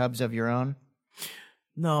cubs of your own?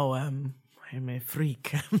 No, I'm a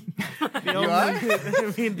freak.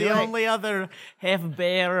 The only other half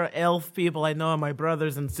bear elf people I know are my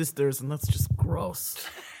brothers and sisters, and that's just gross.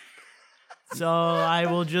 So I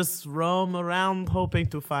will just roam around hoping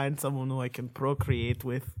to find someone who I can procreate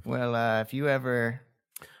with. Well, if you ever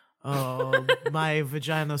Oh, my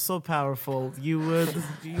vagina so powerful. You would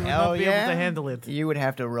not be able to handle it. You would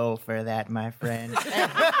have to roll for that, my friend.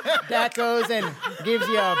 That goes and gives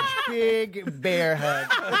you a big bear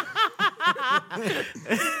hug.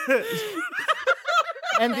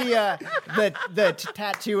 And the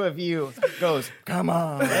tattoo of you goes, come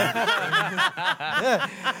on.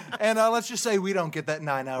 And let's just say we don't get that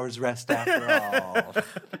 9 hours rest after all.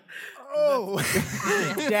 Oh,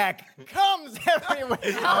 Dak comes everywhere.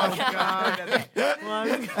 Oh, God. Well,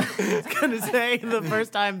 I was going to say the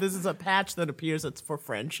first time this is a patch that appears, it's for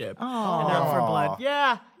friendship and not for blood.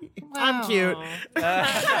 Yeah, I'm cute.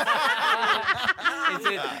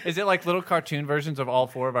 Is it like little cartoon versions of all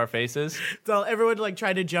 4 of our faces? So everyone like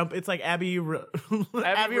tried to jump. It's like Abbey Road,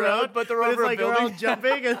 but they're over it's like a we're all building.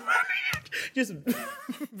 jumping and just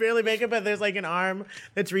barely make it. But there's like an arm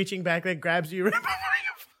that's reaching back that grabs you.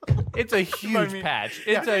 It's a huge patch.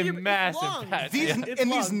 It's a massive long. patch. These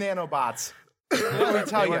nanobots. Let me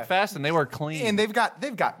tell They you. work fast and they work clean. And they've got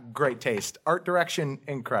great taste. Art direction,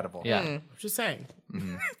 incredible. yeah. Just saying.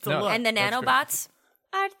 It's a No. look. And the nanobots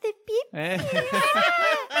are the people.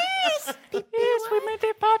 Yes, we made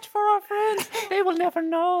a patch for our friends. They will never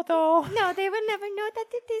know, though. No, they will never know that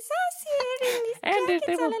it is us here in these And jackets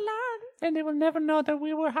they all will- along. And they will never know that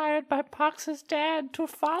we were hired by Pox's dad to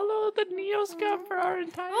follow the Neoscum for our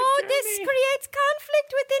entire journey. This creates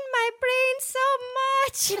conflict within my brain so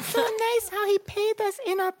much. It's so nice how he paid us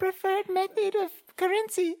in our preferred method of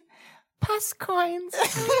currency, pus coins.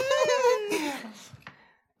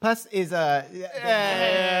 Pus is It's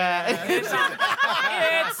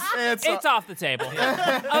off the table.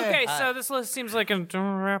 Okay, so this list seems like I'm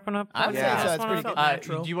wrapping up. I'd say so. It's pretty good.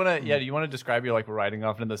 Do you want to describe your like riding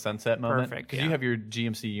off into the sunset moment? Perfect, Because yeah. you have your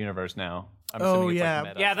GMC universe now. I'm Oh, assuming it's yeah. Like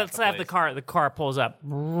meta Yeah, stuff let's to have place. the car. The car pulls up.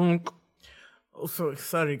 Oh, so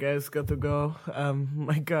sorry, guys. Got to go.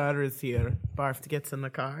 My daughter is here. Barf gets in the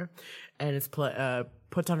car, and it's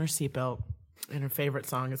puts on her seatbelt, and her favorite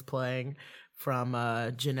song is playing from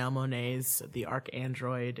Janelle Monáe's The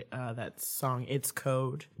Arcandroid. That song, It's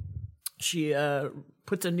Code. She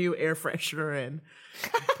puts a new air freshener in,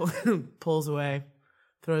 pulls away,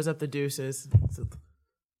 throws up the deuces. So,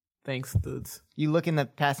 thanks, dudes. You look in the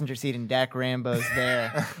passenger seat and Dak Rambo's there.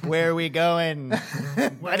 Where are we going,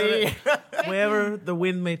 buddy? Wherever the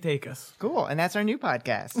wind may take us. Cool. And that's our new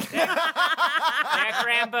podcast. Jack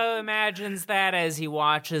Rambo imagines that as he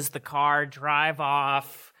watches the car drive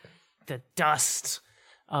off, the dust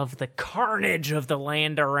of the carnage of the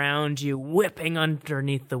land around you whipping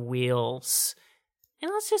underneath the wheels. And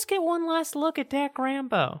let's just get one last look at Jack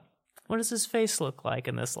Rambo. What does his face look like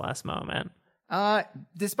in this last moment?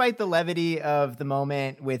 Despite the levity of the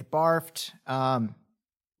moment with Barfed,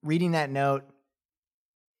 reading that note,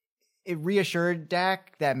 it reassured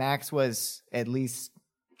Dak that Max was at least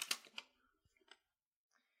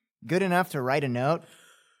good enough to write a note,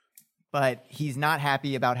 but he's not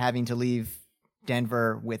happy about having to leave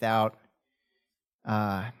Denver without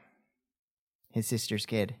his sister's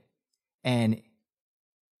kid. And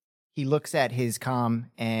he looks at his comm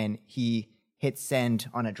and he hits send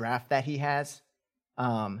on a draft that he has.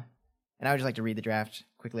 And I would just like to read the draft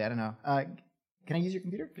quickly. I don't know. Can I use your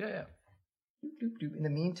computer? Yeah. In the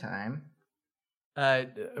meantime,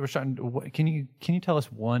 Rashawn, can you tell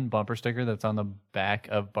us one bumper sticker that's on the back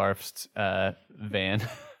of Barf's van?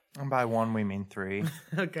 And by one, we mean 3.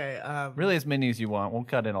 Okay. Really, as many as you want. We'll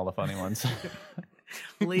cut in all the funny ones.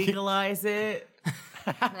 Legalize it.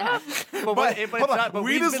 But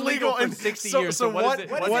weed is legal for 60 years. So what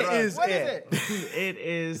is it? It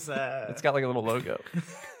is. It's got like a little logo.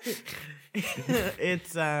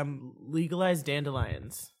 It's legalized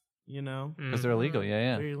dandelions. You know, Because they're illegal.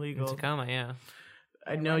 Yeah. they're illegal. Tacoma, yeah.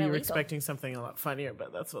 I know you were illegal. expecting something a lot funnier,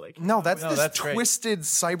 but that's what I. Can No, that's this that's great. twisted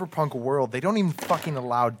cyberpunk world. They don't even fucking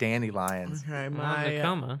allow dandelions. Okay,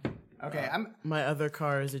 Tacoma. okay, my other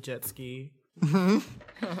car is a jet ski. And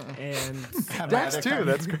Dax too.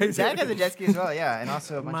 That's crazy. Dak has a jet ski as well, yeah, and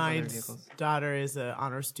also a bunch of other my vehicles. daughter is an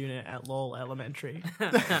honor student at Lowell Elementary.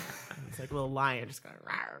 It's like a little lion just going.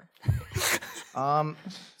 Rawr.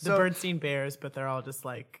 The Bernstein Bears, but they're all just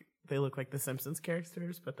like they look like the Simpsons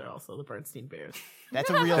characters, but they're also the Bernstein Bears. That's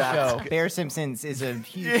a real show. Bear Simpsons is a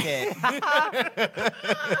huge hit. That's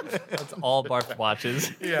all Barf watches.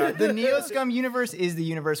 The Neoscum universe is the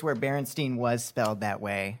universe where Berenstein was spelled that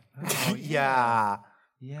way. Yeah.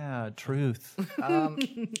 Yeah, truth. All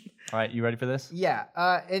right, you ready for this? Yeah,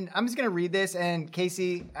 and I'm just going to read this, and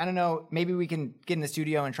Casey, I don't know, maybe we can get in the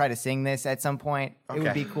studio and try to sing this at some point. It would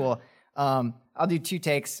Okay. be cool. I'll I'll do 2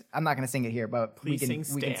 takes. I'm not going to sing it here, but we can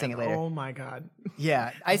sing it later. Oh my god.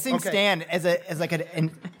 Yeah, I sing Stan as like a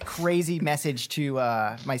crazy message to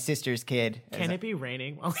my sister's kid. Can it be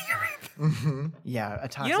raining while Yeah, a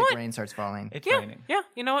toxic what? rain starts falling. It's Yeah, raining. yeah.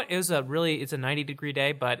 You know what? It's a 90-degree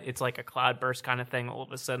day, but it's like a cloud burst kind of thing. All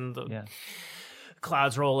of a sudden, the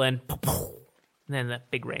clouds roll in, and then the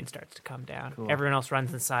big rain starts to come down. Everyone else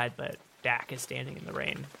runs inside, but Dak is standing in the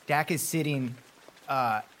rain. Dak is sitting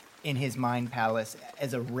in his mind palace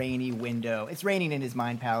as a rainy window. It's raining in his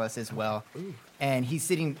mind palace as well. Ooh. And he's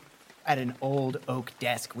sitting at an old oak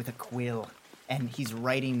desk with a quill, and he's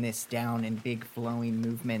writing this down in big flowing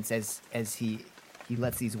movements as he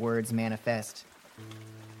lets these words manifest.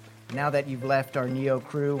 Now that you've left our Neo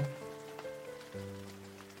crew,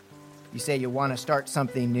 you say you want to start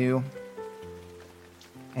something new,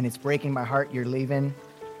 and it's breaking my heart you're leaving.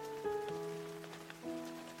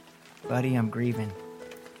 Buddy, I'm grieving.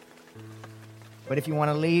 But if you want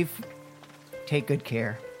to leave, take good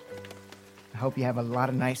care. I hope you have a lot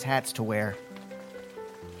of nice hats to wear.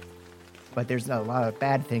 But there's a lot of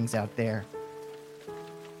bad things out there.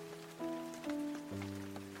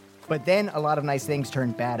 But then a lot of nice things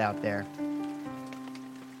turn bad out there.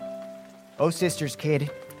 Oh, sisters,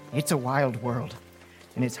 kid, it's a wild world,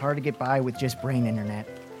 and it's hard to get by with just brain internet.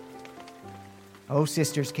 Oh,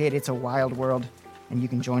 sisters, kid, it's a wild world, and you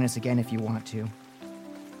can join us again if you want to.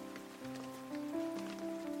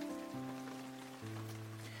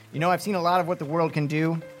 You know, I've seen a lot of what the world can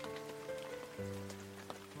do,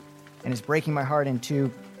 and it's breaking my heart in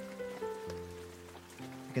two,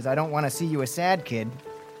 because I don't want to see you a sad kid.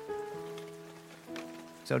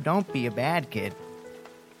 So don't be a bad kid.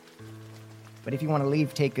 But if you want to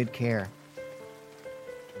leave, take good care.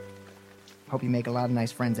 Hope you make a lot of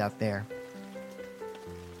nice friends out there.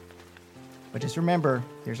 But just remember,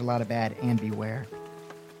 there's a lot of bad, and beware.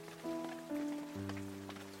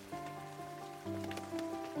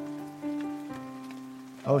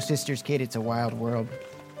 Oh, sisters, kid, it's a wild world.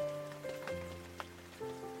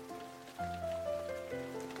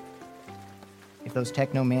 If those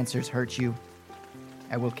technomancers hurt you,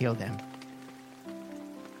 I will kill them.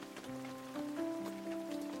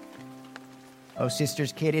 Oh,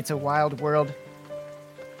 sisters, kid, it's a wild world.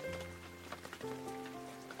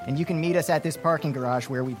 And you can meet us at this parking garage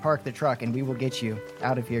where we park the truck, and we will get you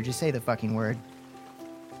out of here. Just say the fucking word.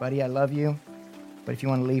 Buddy, I love you, but if you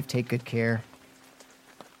want to leave, take good care.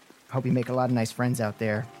 Hope you make a lot of nice friends out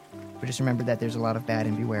there. But just remember that there's a lot of bad,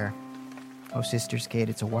 and beware. Oh, sisters, kid,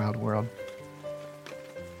 it's a wild world.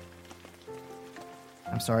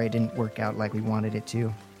 I'm sorry it didn't work out like we wanted it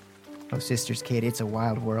to. Oh, sisters, kid, it's a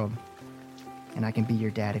wild world. And I can be your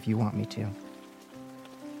dad if you want me to.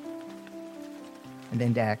 And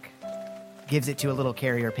then Dak gives it to a little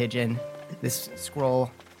carrier pigeon, this scroll,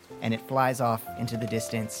 and it flies off into the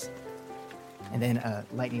distance. And then a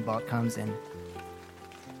lightning bolt comes and...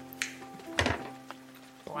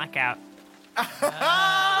 Blackout. It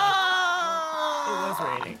was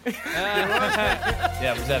raining.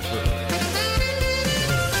 Yeah, it was absolutely.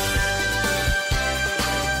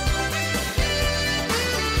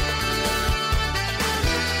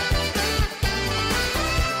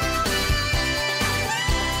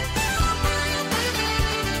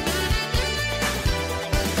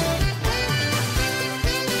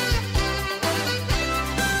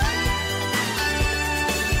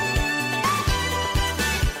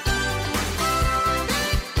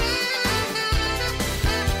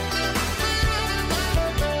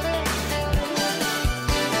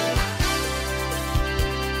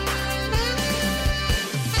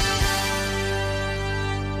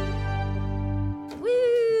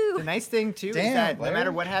 Nice thing too is that no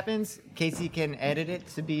matter what happens, Casey can edit it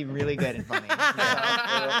to be really good and funny.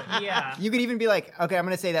 Yeah. You could even be like, okay, I'm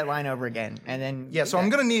gonna say that line over again, and then so I'm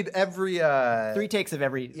gonna need every 3 takes of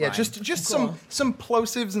every line. just cool. some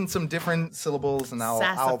plosives and some different syllables, and I'll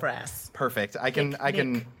Sassafras. Perfect. I can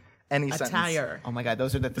any sentence. Attire. Oh my god,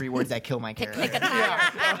 those are the 3 words that kill my character. Pick a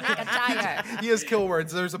tire. He has kill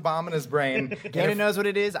words. There's a bomb in his brain. Gannon knows what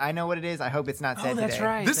it is. I know what it is. I hope it's not said that's today.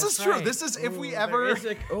 right. This that's is true. right. This is if we ever.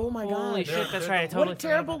 Oh my god. Holy shit, that's right. I What totally a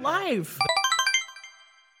terrible life.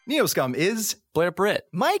 Neoscum is Blair Britt.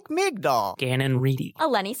 Mike Migdal. Gannon Reedy. A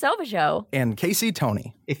Lenny Silva show. and Casey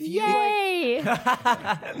Tony. If you Yay!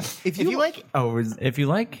 if you like If you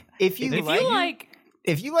like, if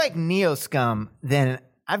you like Neoscum, then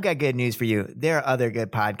I've got good news for you. There are other good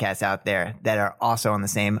podcasts out there that are also on the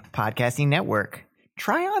same podcasting network.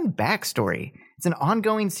 Try on Backstory. It's an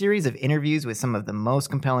ongoing series of interviews with some of the most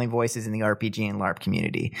compelling voices in the RPG and LARP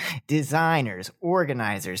community. Designers,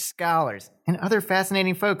 organizers, scholars, and other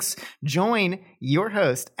fascinating folks. Join your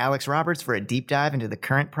host, Alex Roberts, for a deep dive into the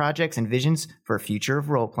current projects and visions for a future of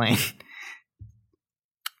role-playing.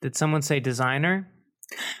 Did someone say designer?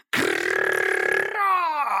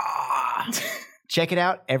 Check it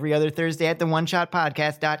out every other Thursday at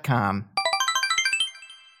theoneshotpodcast.com.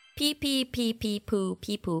 Pee pee pee pee poo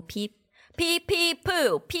pee poo pee pee pee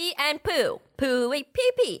poo pee and poo poo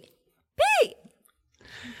pee pee pee.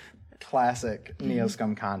 Classic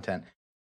Neoscum content.